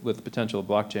reality with the potential of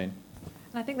blockchain.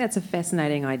 And I think that's a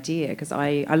fascinating idea, because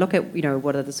I look at,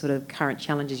 what are the sort of current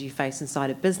challenges you face inside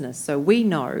a business. So we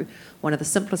know one of the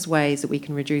simplest ways that we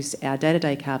can reduce our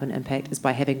day-to-day carbon impact is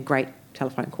by having great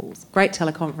telephone calls, great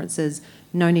teleconferences,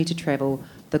 no need to travel,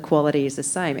 the quality is the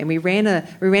same. And we ran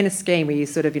a scheme where you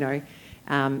sort of,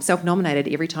 self-nominated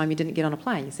every time you didn't get on a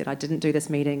plane. You said, I didn't do this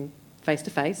meeting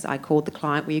face-to-face. I called the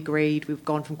client, we agreed, we've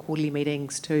gone from quarterly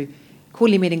meetings to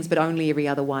quarterly meetings, but only every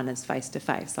other one is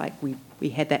face-to-face. Like, we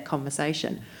had that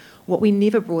conversation. What we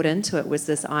never brought into it was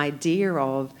this idea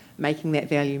of making that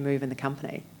value move in the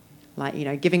company.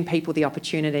 Like, giving people the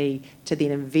opportunity to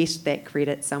then invest that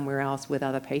credit somewhere else with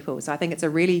other people. So I think it's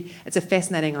a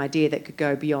fascinating idea that could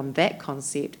go beyond that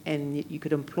concept, and you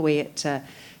could employ it to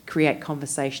create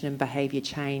conversation and behaviour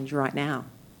change right now.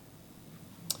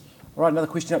 All right, another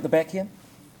question up the back here.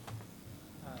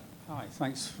 Hi,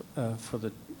 thanks for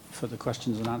the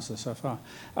questions and answers so far.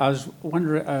 I was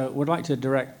wondering, would like to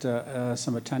direct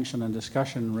some attention and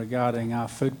discussion regarding our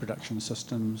food production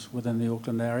systems within the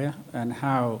Auckland area, and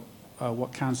how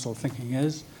what council thinking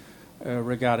is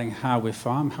regarding how we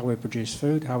farm, how we produce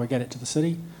food, how we get it to the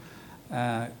city.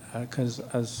 Because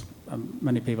as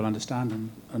many people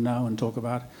understand and know and talk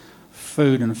about,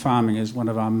 food and farming is one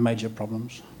of our major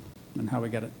problems, and how we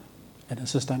get it in a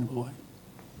sustainable way.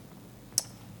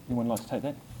 Anyone like to take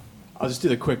that? I'll just do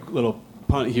the quick little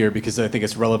punt here because I think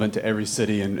it's relevant to every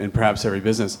city and perhaps every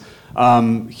business.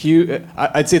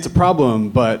 I'd say it's a problem,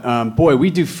 but boy,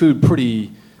 we do food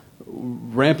pretty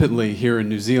rampantly here in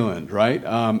New Zealand, right?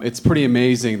 It's pretty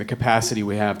amazing the capacity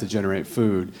we have to generate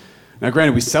food. Now,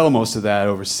 granted, we sell most of that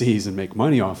overseas and make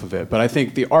money off of it, but I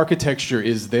think the architecture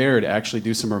is there to actually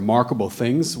do some remarkable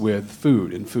things with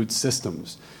food and food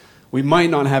systems. We might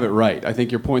not have it right. I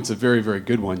think your point's a very, very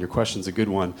good one. Your question's a good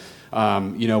one.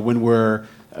 When we're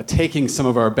taking some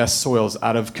of our best soils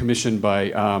out of commission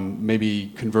by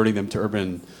maybe converting them to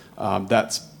urban,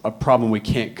 that's a problem we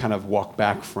can't kind of walk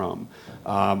back from.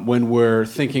 When we're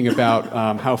thinking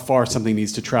about how far something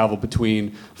needs to travel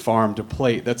between farm to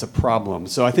plate, that's a problem.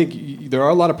 So I think there are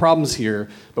a lot of problems here,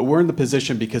 but we're in the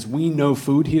position because we know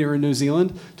food here in New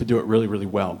Zealand to do it really, really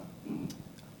well.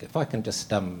 If I can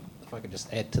just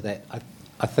add to that,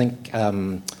 I think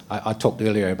I talked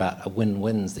earlier about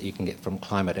win-wins that you can get from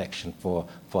climate action for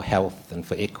health and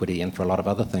for equity and for a lot of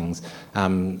other things.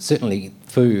 Certainly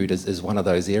food is one of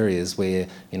those areas where,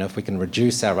 if we can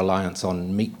reduce our reliance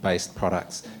on meat-based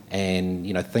products and,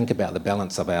 think about the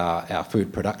balance of our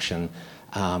food production,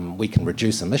 we can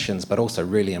reduce emissions but also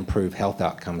really improve health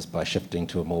outcomes by shifting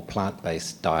to a more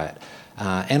plant-based diet.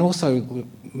 And also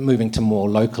moving to more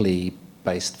locally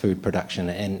based food production,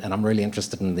 and I'm really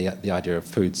interested in the idea of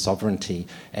food sovereignty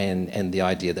and the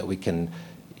idea that we can,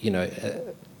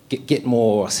 get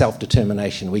more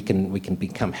self-determination. We can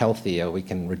become healthier. We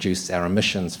can reduce our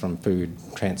emissions from food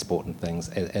transport and things,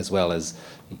 as well as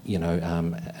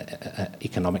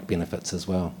economic benefits as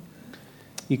well.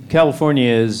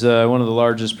 California is one of the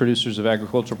largest producers of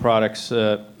agricultural products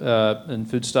and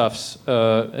foodstuffs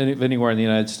anywhere in the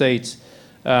United States.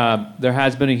 There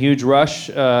has been a huge rush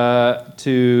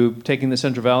to taking the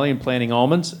Central Valley and planting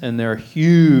almonds, and they're a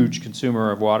huge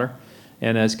consumer of water.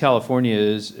 And as California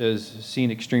has seen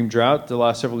extreme drought the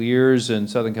last several years, and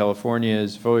Southern California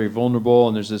is very vulnerable,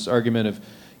 and there's this argument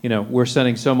of, we're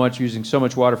sending so much, using so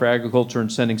much water for agriculture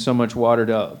and sending so much water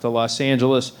to Los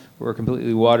Angeles. We're a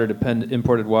completely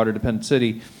imported water-dependent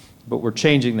city, but we're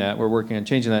changing that. We're working on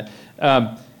changing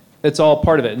that. It's all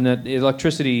part of it, and that the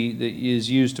electricity that is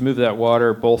used to move that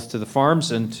water both to the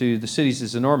farms and to the cities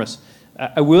is enormous.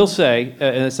 I will say,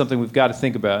 and it's something we've got to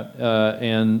think about,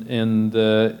 and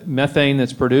the methane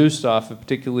that's produced off of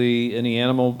particularly any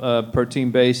animal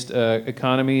protein-based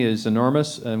economy is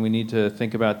enormous, and we need to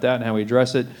think about that and how we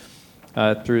address it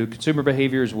through consumer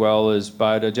behavior as well as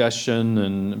biodigestion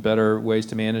and better ways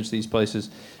to manage these places.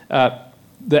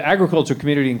 The agriculture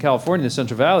community in California, the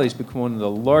Central Valley, has become one of the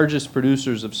largest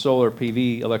producers of solar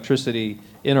PV electricity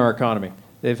in our economy.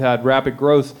 They've had rapid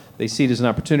growth. They see it as an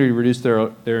opportunity to reduce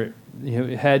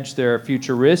hedge their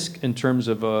future risk in terms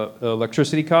of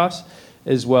electricity costs,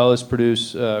 as well as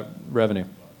produce revenue.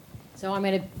 So I'm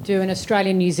going to do an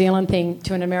Australian-New Zealand thing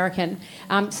to an American.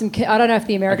 I don't know if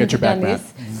the Americans have done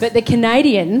this, but the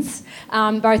Canadians,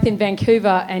 both in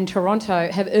Vancouver and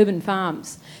Toronto, have urban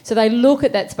farms. So they look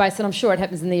at that space, and I'm sure it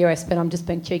happens in the US, but I'm just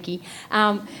being cheeky.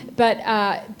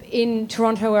 But in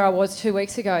Toronto, where I was 2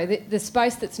 weeks ago, the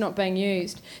space that's not being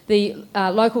used, the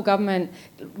local government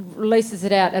leases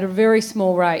it out at a very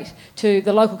small rate to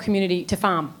the local community to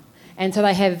farm. And so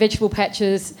they have vegetable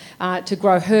patches to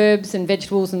grow herbs and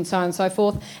vegetables and so on and so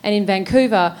forth. And in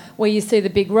Vancouver, where you see the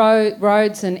big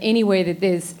roads and anywhere that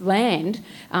there's land,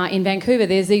 in Vancouver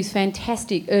there's these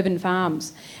fantastic urban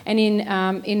farms. And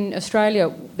in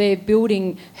Australia, they're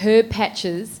building herb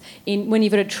patches when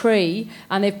you've got a tree,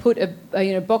 and they've put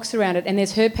a box around it, and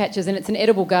there's herb patches, and it's an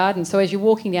edible garden. So as you're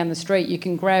walking down the street, you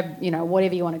can grab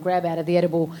whatever you want to grab out of the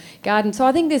edible garden. So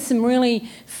I think there's some really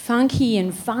funky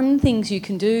and fun things you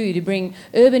can do to bring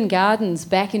urban gardens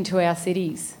back into our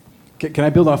cities. Can I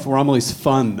build off Romilly's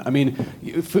fun? I mean,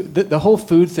 the whole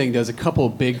food thing does a couple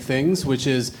of big things, which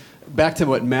is back to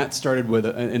what Matt started with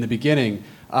in the beginning.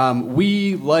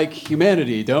 We like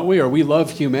humanity, don't we? Or we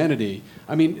love humanity.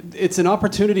 I mean, it's an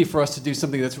opportunity for us to do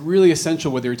something that's really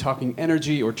essential, whether you're talking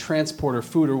energy or transport or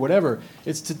food or whatever.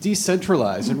 It's to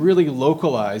decentralize and really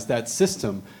localize that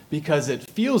system because it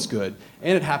feels good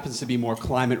and it happens to be more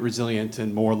climate resilient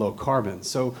and more low carbon.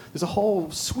 So there's a whole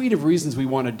suite of reasons we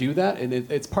want to do that, and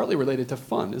it's partly related to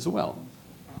fun as well.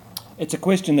 It's a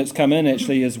question that's come in,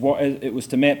 actually, it was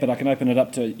to Matt, but I can open it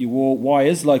up to you all. Why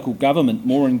is local government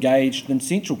more engaged than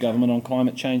central government on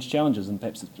climate change challenges? And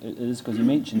perhaps it is because you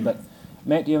mentioned, but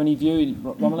Matt, do you have any view,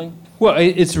 Romilly? Well,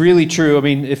 it's really true. I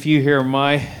mean, if you hear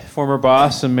my former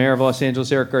boss and mayor of Los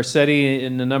Angeles, Eric Garcetti,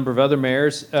 and a number of other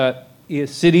mayors,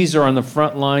 cities are on the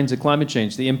front lines of climate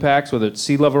change. The impacts, whether it's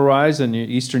sea level rise on the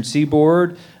eastern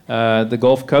seaboard, the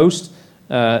Gulf Coast,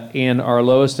 and our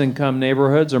lowest income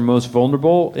neighborhoods are most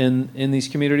vulnerable in these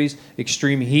communities.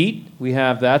 Extreme heat,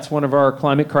 that's one of our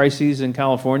climate crises in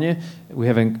California. We're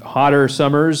having hotter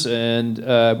summers and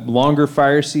longer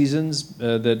fire seasons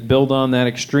that build on that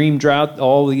extreme drought,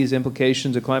 all these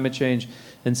implications of climate change.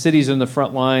 And cities are in the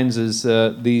front lines as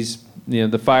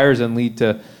the fires and lead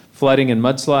to flooding and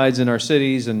mudslides in our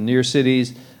cities and near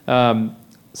cities.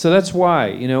 So that's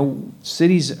why,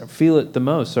 cities feel it the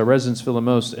most, our residents feel the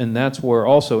most, and that's where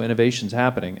also innovation's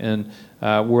happening. And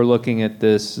we're looking at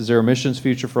this zero emissions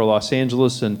future for Los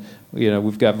Angeles, and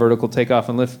we've got vertical takeoff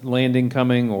and landing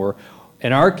coming, or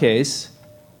in our case,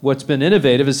 what's been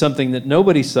innovative is something that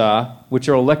nobody saw, which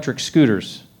are electric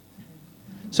scooters.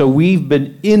 So we've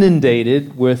been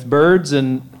inundated with birds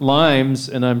and limes,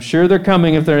 and I'm sure they're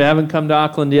coming if they haven't come to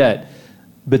Auckland yet,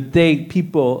 but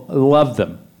people love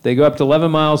them. They go up to 11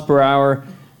 miles per hour.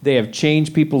 They have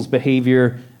changed people's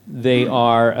behavior. They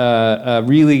are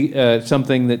really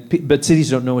something but cities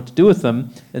don't know what to do with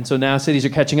them. And so now cities are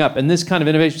catching up. And this kind of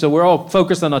innovation, so we're all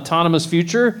focused on autonomous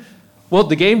future. Well,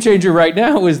 the game changer right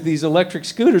now is these electric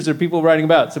scooters that people are riding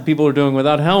about. So people are doing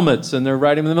without helmets, and they're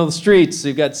riding in the middle of the streets.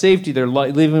 They've got safety. They're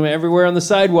leaving them everywhere on the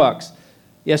sidewalks.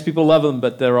 Yes, people love them,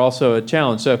 but they're also a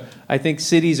challenge. So I think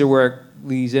cities are where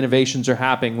these innovations are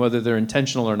happening, whether they're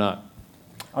intentional or not.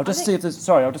 I'll just see if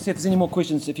there's any more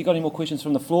questions. If you've got any more questions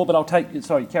from the floor, but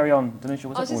carry on,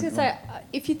 Denisha. I was just going to say,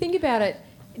 if you think about it,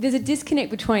 there's a disconnect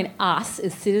between us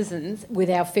as citizens with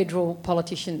our federal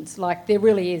politicians. Like, there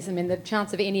really is. I mean, the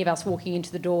chance of any of us walking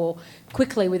into the door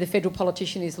quickly with a federal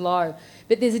politician is low.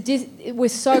 But we're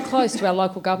so close to our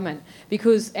local government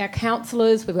because our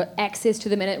councillors, we've got access to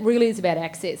them, and it really is about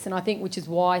access. And I think which is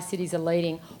why cities are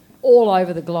leading all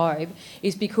over the globe,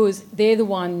 is because they're the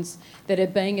ones that are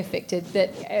being affected, that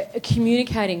are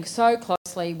communicating so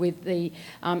closely with the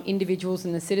individuals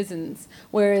and the citizens.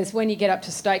 Whereas when you get up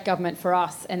to state government for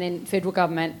us and then federal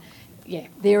government,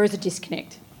 there is a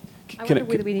disconnect. I wonder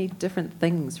whether we need different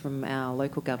things from our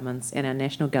local governments and our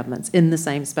national governments in the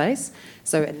same space.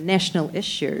 So a national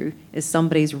issue is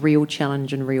somebody's real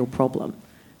challenge and real problem.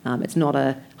 It's not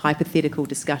a hypothetical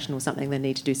discussion or something they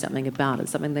need to do something about.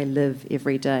 It's something they live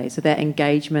every day. So that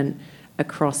engagement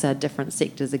across our different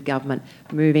sectors of government,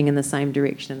 moving in the same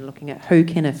direction and looking at who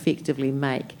can effectively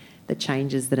make the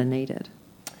changes that are needed.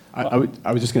 I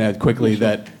was just going to add quickly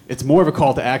that it's more of a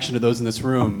call to action to those in this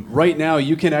room. Right now,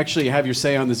 you can actually have your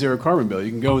say on the zero carbon bill.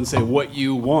 You can go and say what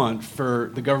you want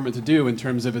for the government to do in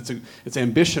terms of its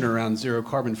ambition around zero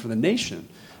carbon for the nation.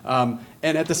 And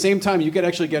at the same time, you could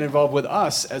actually get involved with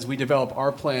us as we develop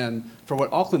our plan for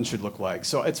what Auckland should look like.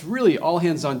 So it's really all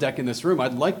hands on deck in this room.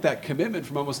 I'd like that commitment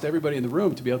from almost everybody in the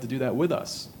room to be able to do that with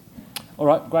us. All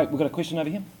right, great. We've got a question over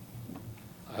here.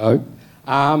 Hello.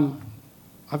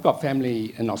 I've got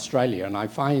family in Australia, and I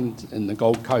find in the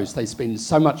Gold Coast they spend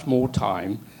so much more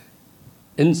time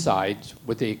inside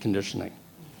with air conditioning.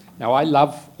 Now, I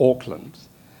love Auckland,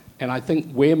 and I think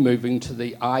we're moving to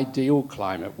the ideal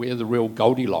climate. We're the real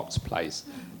Goldilocks place,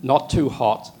 not too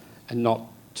hot and not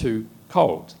too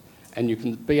cold. And you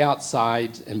can be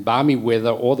outside in balmy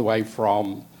weather all the way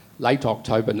from late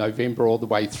October, November, all the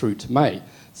way through to May.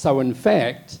 So in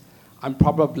fact, I'm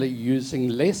probably using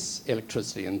less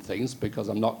electricity and things because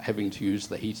I'm not having to use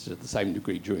the heater to the same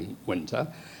degree during winter.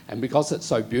 And because it's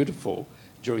so beautiful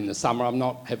during the summer, I'm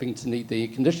not having to need the air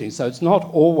conditioning. So it's not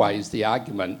always the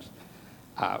argument,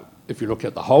 if you look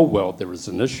at the whole world, there is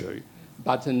an issue.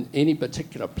 But in any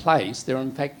particular place, there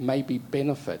in fact may be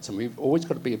benefits. And we've always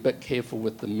got to be a bit careful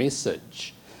with the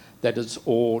message that it's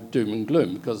all doom and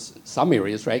gloom, because some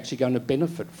areas are actually going to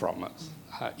benefit from it.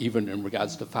 Even in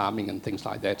regards to farming and things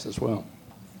like that as well.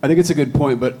 I think it's a good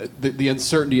point, but the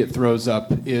uncertainty it throws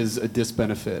up is a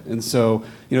disbenefit. And so,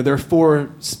 there are 4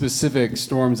 specific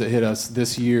storms that hit us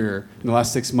this year in the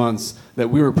last 6 months that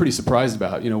we were pretty surprised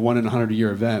about, 1 in 100-year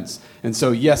events. And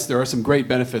so, yes, there are some great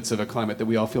benefits of a climate that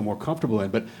we all feel more comfortable in,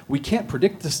 but we can't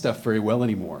predict this stuff very well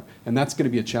anymore. And that's going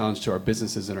to be a challenge to our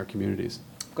businesses and our communities.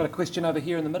 Got a question over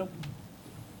here in the middle.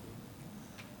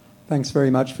 Thanks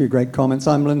very much for your great comments.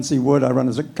 I'm Lindsay Wood. I run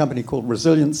a company called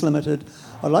Resilience Limited.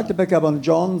 I'd like to pick up on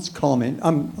John's comment,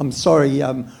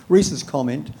 Reese's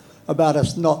comment about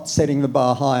us not setting the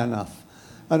bar high enough.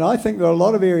 And I think there are a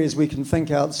lot of areas we can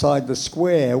think outside the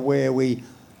square where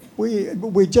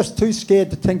we're just too scared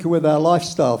to tinker with our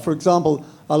lifestyle. For example,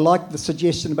 I liked the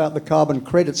suggestion about the carbon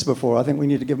credits before. I think we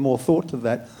need to give more thought to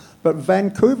that. But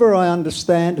Vancouver, I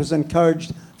understand, has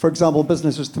encouraged, for example,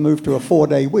 businesses to move to a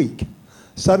 4-day week.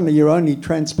 suddenly you're only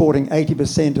transporting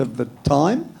 80% of the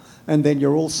time, and then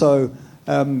you're also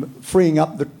freeing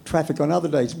up the traffic on other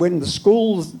days. When the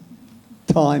school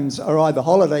times are either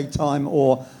holiday time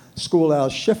or school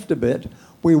hours shift a bit,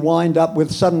 we wind up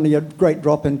with suddenly a great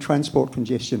drop in transport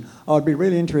congestion. I'd be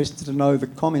really interested to know the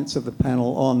comments of the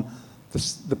panel on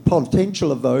the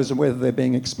potential of those and whether they're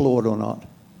being explored or not.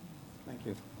 Thank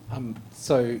you.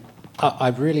 So I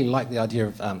really like the idea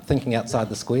of thinking outside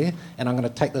the square, and I'm going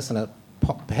to take this in a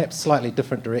perhaps slightly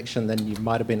different direction than you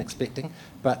might have been expecting.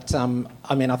 But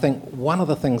I mean, I think one of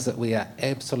the things that we are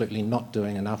absolutely not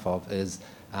doing enough of is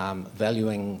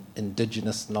valuing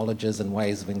Indigenous knowledges and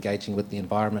ways of engaging with the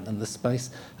environment in this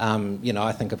space. You know,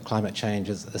 I think of climate change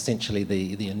as essentially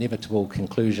the inevitable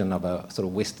conclusion of a sort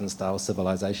of Western-style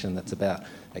civilization that's about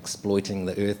exploiting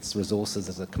the Earth's resources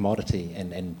as a commodity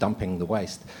and dumping the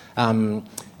waste.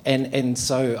 And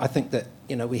so I think that,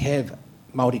 you know, we have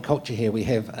Māori culture here. We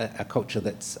have a culture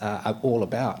that's all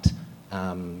about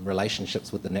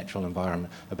relationships with the natural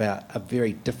environment, about a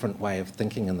very different way of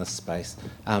thinking in this space.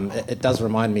 It does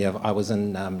remind me of, I was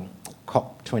in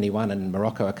COP21 in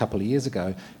Morocco a couple of years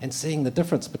ago, and seeing the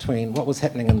difference between what was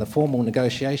happening in the formal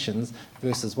negotiations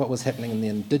versus what was happening in the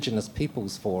Indigenous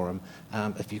Peoples Forum.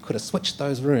 If you could have switched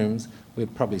those rooms,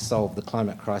 we'd probably solve the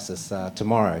climate crisis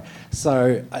tomorrow.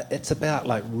 So it's about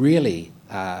like really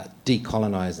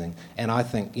decolonising. And I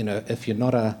think, you know, if you're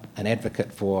not an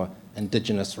advocate for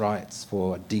Indigenous rights,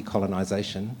 for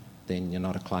decolonisation, then you're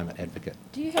not a climate advocate.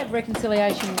 Do you have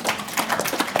reconciliation?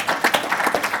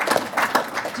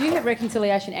 Do you have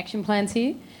reconciliation action plans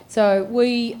here? So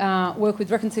we work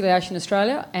with Reconciliation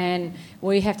Australia, and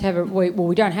we have to have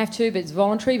we don't have to, but it's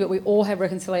voluntary, but we all have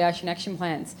reconciliation action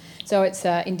plans. So it's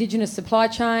Indigenous supply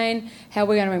chain, how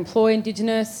we're going to employ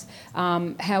Indigenous,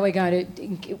 how we're going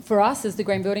to, for us as the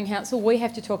Green Building Council, we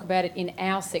have to talk about it in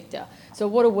our sector. So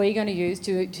what are we going to use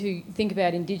to think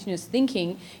about Indigenous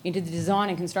thinking into the design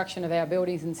and construction of our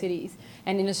buildings and cities?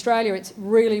 And in Australia, it's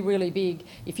really, really big.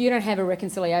 If you don't have a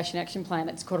reconciliation action plan,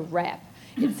 it's called a RAP.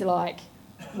 It's like,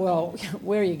 well,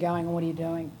 where are you going and what are you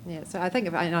doing? Yeah, so I think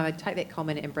if I take that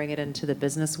comment and bring it into the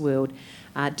business world,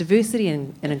 diversity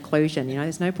and inclusion, you know,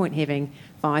 there's no point having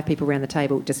 5 people around the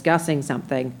table discussing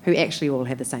something who actually all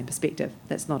have the same perspective.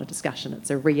 That's not a discussion,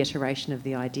 it's a reiteration of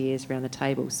the ideas around the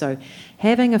table. So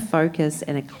having a focus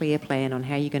and a clear plan on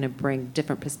how you're going to bring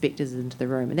different perspectives into the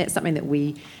room, and that's something that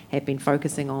we have been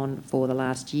focusing on for the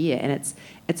last year, and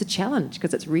it's a challenge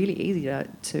because it's really easy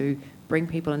to bring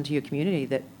people into your community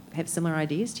that have similar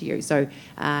ideas to you. So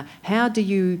how do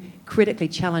you critically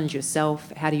challenge yourself?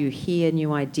 How do you hear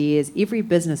new ideas? Every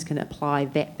business can apply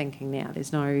that thinking now.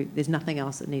 There's nothing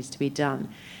else that needs to be done.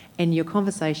 And your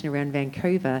conversation around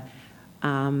Vancouver,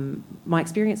 my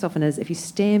experience often is if you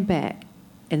stand back,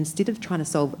 instead of trying to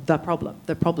solve the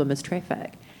problem is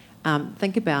traffic,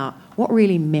 think about what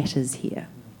really matters here.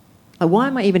 Like, why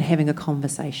am I even having a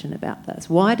conversation about this?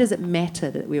 Why does it matter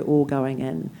that we're all going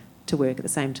in to work at the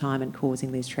same time and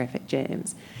causing these traffic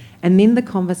jams? And then the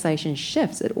conversation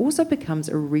shifts. It also becomes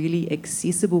a really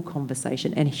accessible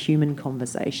conversation and human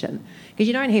conversation, because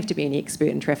you don't have to be an expert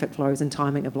in traffic flows and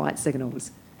timing of light signals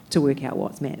to work out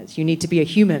what matters. You need to be a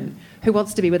human who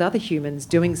wants to be with other humans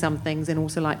doing some things and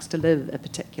also likes to live a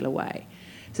particular way.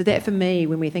 So that, for me,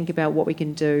 when we think about what we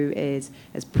can do as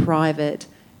private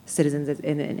citizens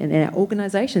in our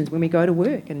organisations, when we go to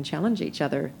work and challenge each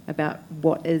other about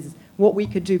what we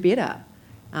could do better,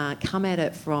 come at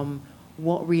it from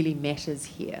what really matters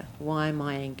here. Why am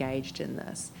I engaged in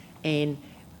this? And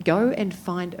go and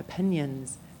find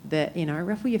opinions that, you know,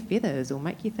 ruffle your feathers or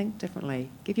make you think differently.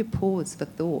 Give you pause for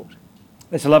thought.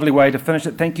 That's a lovely way to finish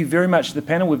it. Thank you very much to the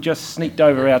panel. We've just sneaked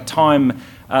over our time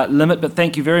limit, but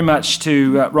thank you very much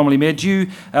to Romilly Medju,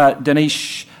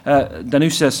 Danusa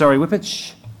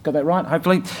Whippich, got that right,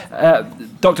 hopefully,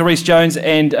 Dr. Rhys Jones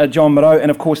and John Moreau, and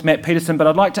of course Matt Peterson. But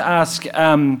I'd like to ask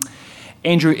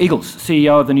Andrew Eagles,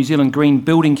 CEO of the New Zealand Green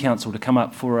Building Council, to come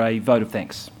up for a vote of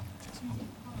thanks.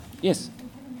 Yes.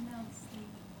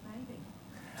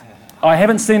 I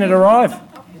haven't seen it arrive.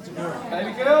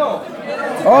 Baby girl.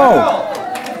 Oh.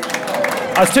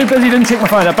 I was too busy, didn't check my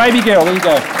phone. A baby girl, there you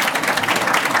go.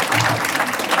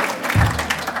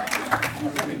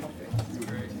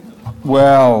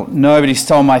 Well, nobody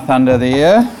stole my thunder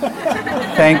there.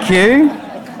 Thank you.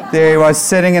 There he was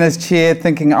sitting in his chair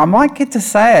thinking, I might get to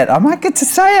say it.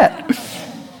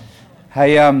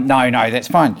 Hey, no, that's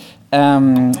fine.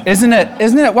 Isn't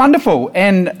it wonderful?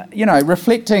 And, you know,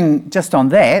 reflecting just on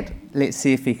that, let's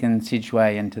see if we can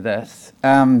segue into this.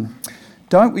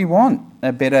 Don't we want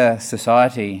a better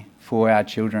society for our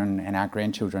children and our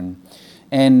grandchildren?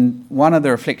 And one of the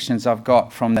reflections I've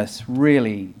got from this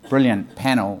really brilliant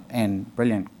panel and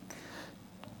brilliant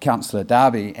Councillor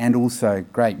Darby, and also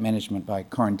great management by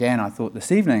Corin Dan, I thought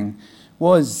this evening,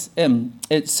 was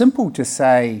it's simple to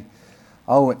say,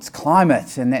 oh, it's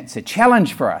climate and that's a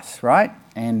challenge for us, right?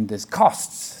 And there's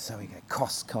costs. So we go,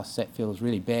 costs, that feels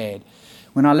really bad.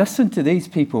 When I listen to these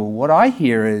people, what I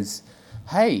hear is,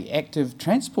 hey, active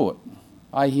transport.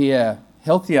 I hear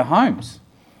healthier homes.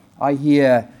 I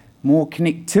hear more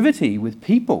connectivity with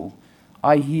people.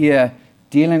 I hear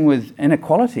dealing with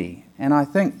inequality. And I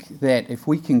think that if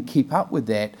we can keep up with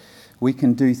that, we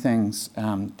can do things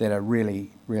that are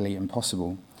really, really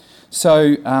impossible.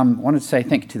 So I wanted to say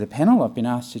thank you to the panel. I've been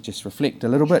asked to just reflect a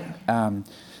little bit.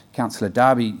 Councillor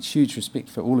Darby, huge respect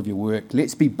for all of your work.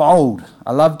 Let's be bold.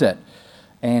 I loved it.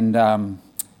 And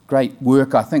great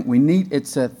work. I think we need,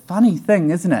 it's a funny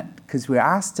thing, isn't it? Because we're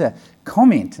asked to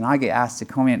comment, and I get asked to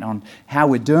comment on how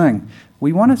we're doing.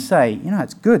 We want to say, you know,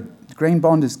 it's good. The green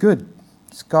bond is good.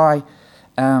 The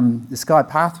Sky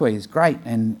Pathway is great,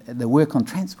 and the work on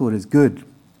transport is good.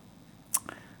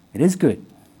 It is good.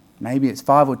 Maybe it's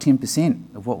 5 or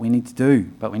 10% of what we need to do,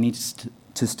 but we need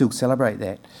to still celebrate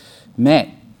that. Matt,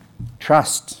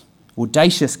 trust,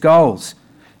 audacious goals,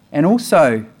 and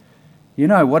also, you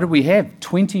know, what did we have?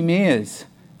 20 mayors,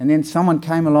 and then someone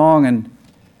came along and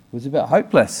was a bit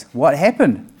hopeless. What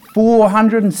happened?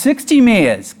 460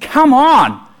 mayors. Come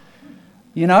on!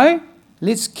 You know,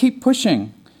 let's keep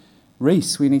pushing.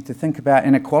 Reece, we need to think about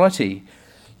inequality.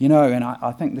 You know, and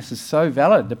I think this is so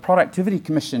valid. The Productivity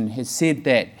Commission has said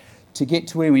that to get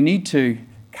to where we need to,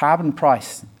 carbon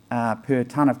price per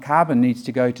tonne of carbon needs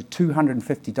to go to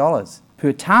 $250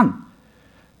 per tonne.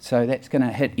 So that's going to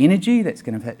hit energy, that's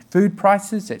going to hit food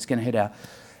prices, that's going to hit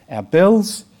our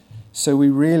bills. So we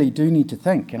really do need to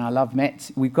think. And I love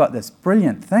Matt's, we've got this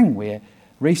brilliant thing where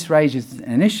Reece raises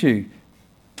an issue,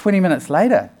 20 minutes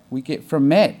later, we get from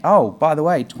Matt, oh, by the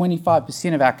way,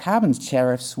 25% of our carbon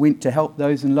tariffs went to help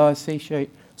those in lower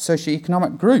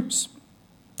socioeconomic groups.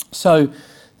 So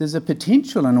there's a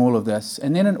potential in all of this.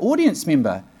 And then an audience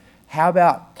member, how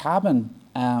about carbon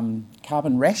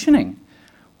rationing?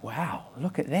 Wow,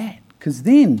 look at that. Because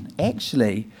then,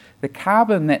 actually, the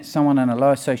carbon that someone in a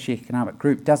lower socioeconomic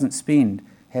group doesn't spend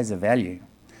has a value.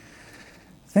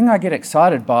 The thing I get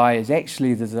excited by is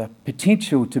actually there's a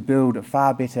potential to build a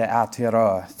far better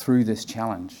Aotearoa through this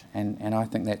challenge, and I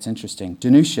think that's interesting.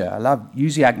 Danusha, I love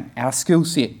using our skill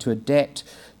set to adapt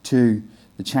to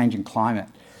the changing climate.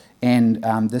 And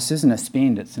this isn't a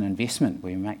spend, it's an investment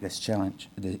where we make this challenge,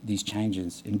 these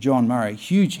changes. And John Murray,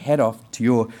 huge hat off to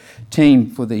your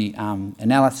team for the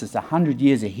analysis 100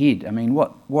 years ahead. I mean,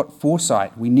 what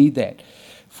foresight, we need that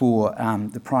for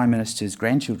the Prime Minister's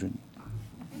grandchildren.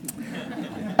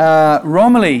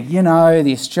 Romilly, you know,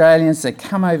 the Australians, they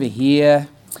come over here.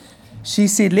 She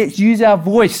said, let's use our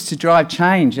voice to drive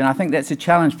change. And I think that's a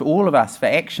challenge for all of us, for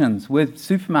actions with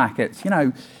supermarkets, you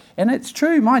know. And it's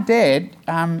true, my dad,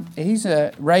 he's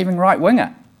a raving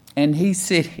right-winger. And he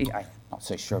said, I'm not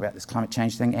so sure about this climate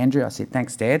change thing, Andrew. I said,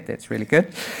 thanks, Dad, that's really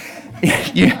good.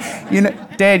 you know,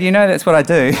 Dad, you know that's what I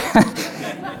do.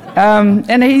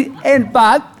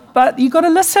 But you got to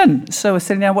listen. So we're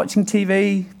sitting there watching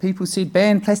TV, people said,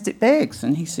 ban plastic bags.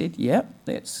 And he said, yep,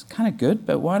 that's kind of good,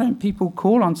 but why don't people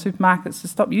call on supermarkets to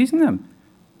stop using them?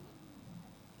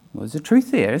 Well, there's a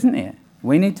truth there, isn't there?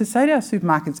 We need to say to our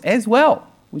supermarkets as well,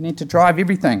 we need to drive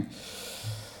everything.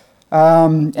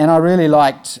 And I really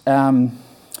liked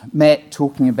Matt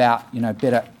talking about, you know,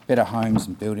 better homes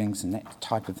and buildings and that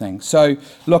type of thing. So,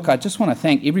 look, I just want to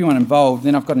thank everyone involved.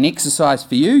 Then I've got an exercise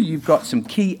for you. You've got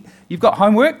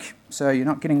homework, so you're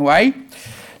not getting away.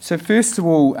 So first of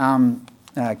all,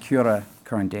 kia ora,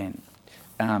 Corin Dan.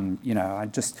 You know,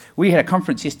 we had a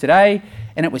conference yesterday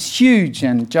and it was huge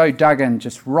and Joe Duggan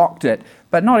just rocked it,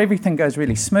 but not everything goes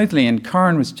really smoothly, and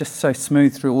Corin was just so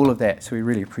smooth through all of that, so we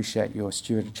really appreciate your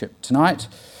stewardship tonight.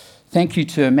 Thank you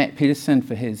to Matt Peterson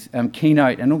for his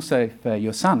keynote, and also for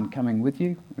your son coming with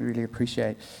you. We really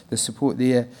appreciate the support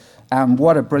there.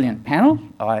 What a brilliant panel.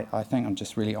 I think I'm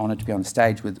just really honoured to be on the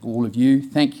stage with all of you.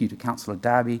 Thank you to Councillor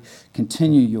Darby.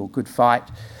 Continue your good fight.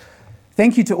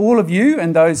 Thank you to all of you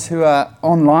and those who are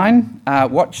online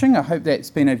watching. I hope that's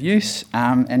been of use,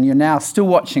 and you're now still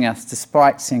watching us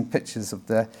despite seeing pictures of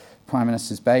the Prime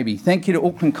Minister's baby. Thank you to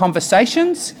Auckland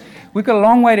Conversations. We've got a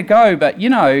long way to go, but you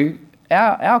know,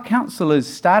 our council is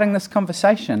starting this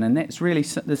conversation, and that's really,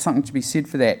 there's something to be said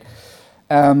for that.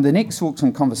 The next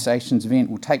Auckland Conversations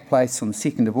event will take place on the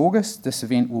 2nd of August. This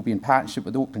event will be in partnership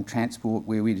with Auckland Transport,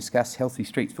 where we discuss healthy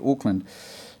streets for Auckland.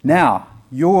 Now,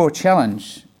 your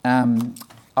challenge,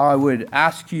 I would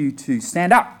ask you to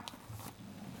stand up.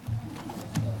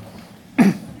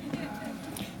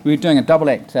 We're doing a double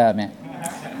act, Matt.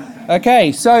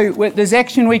 Okay, so there's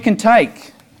action we can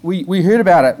take. We heard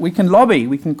about it. We can lobby.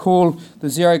 We can call the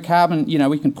Zero Carbon,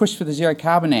 we can push for the Zero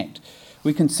Carbon Act.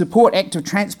 We can support active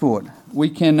transport. We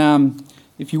can,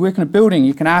 if you work in a building,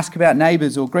 you can ask about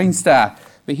neighbours or Green Star.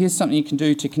 But here's something you can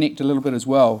do to connect a little bit as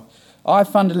well. I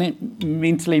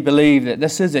fundamentally believe that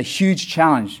this is a huge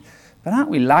challenge. But aren't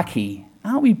we lucky?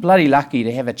 Aren't we bloody lucky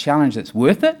to have a challenge that's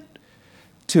worth it?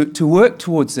 To work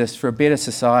towards this for a better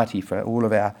society for all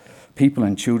of our people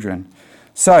and children.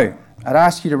 So, I'd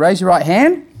ask you to raise your right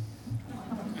hand.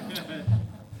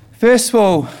 First of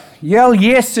all, yell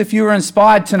yes if you were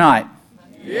inspired tonight.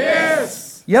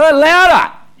 Yes! Yell it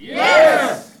louder.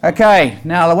 Yes! Okay,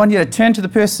 now I want you to turn to the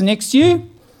person next to you.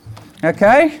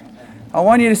 Okay? I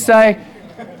want you to say,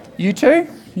 you two?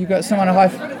 You got someone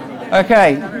to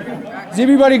Okay. Has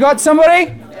everybody got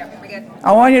somebody? Yeah, we good.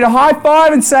 I want you to high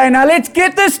five and say, now let's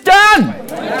get this done!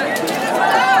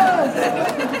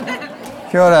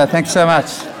 Kia ora, thanks so much.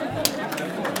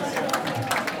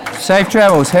 Safe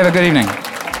travels, have a good evening.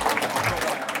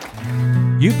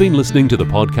 You've been listening to the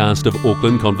podcast of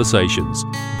Auckland Conversations,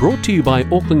 brought to you by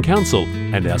Auckland Council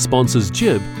and our sponsors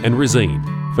Jib and Resine.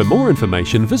 For more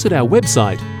information, visit our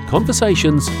website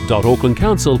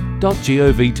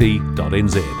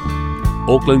conversations.aucklandcouncil.govt.nz.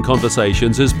 Auckland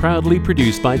Conversations is proudly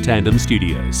produced by Tandem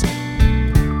Studios.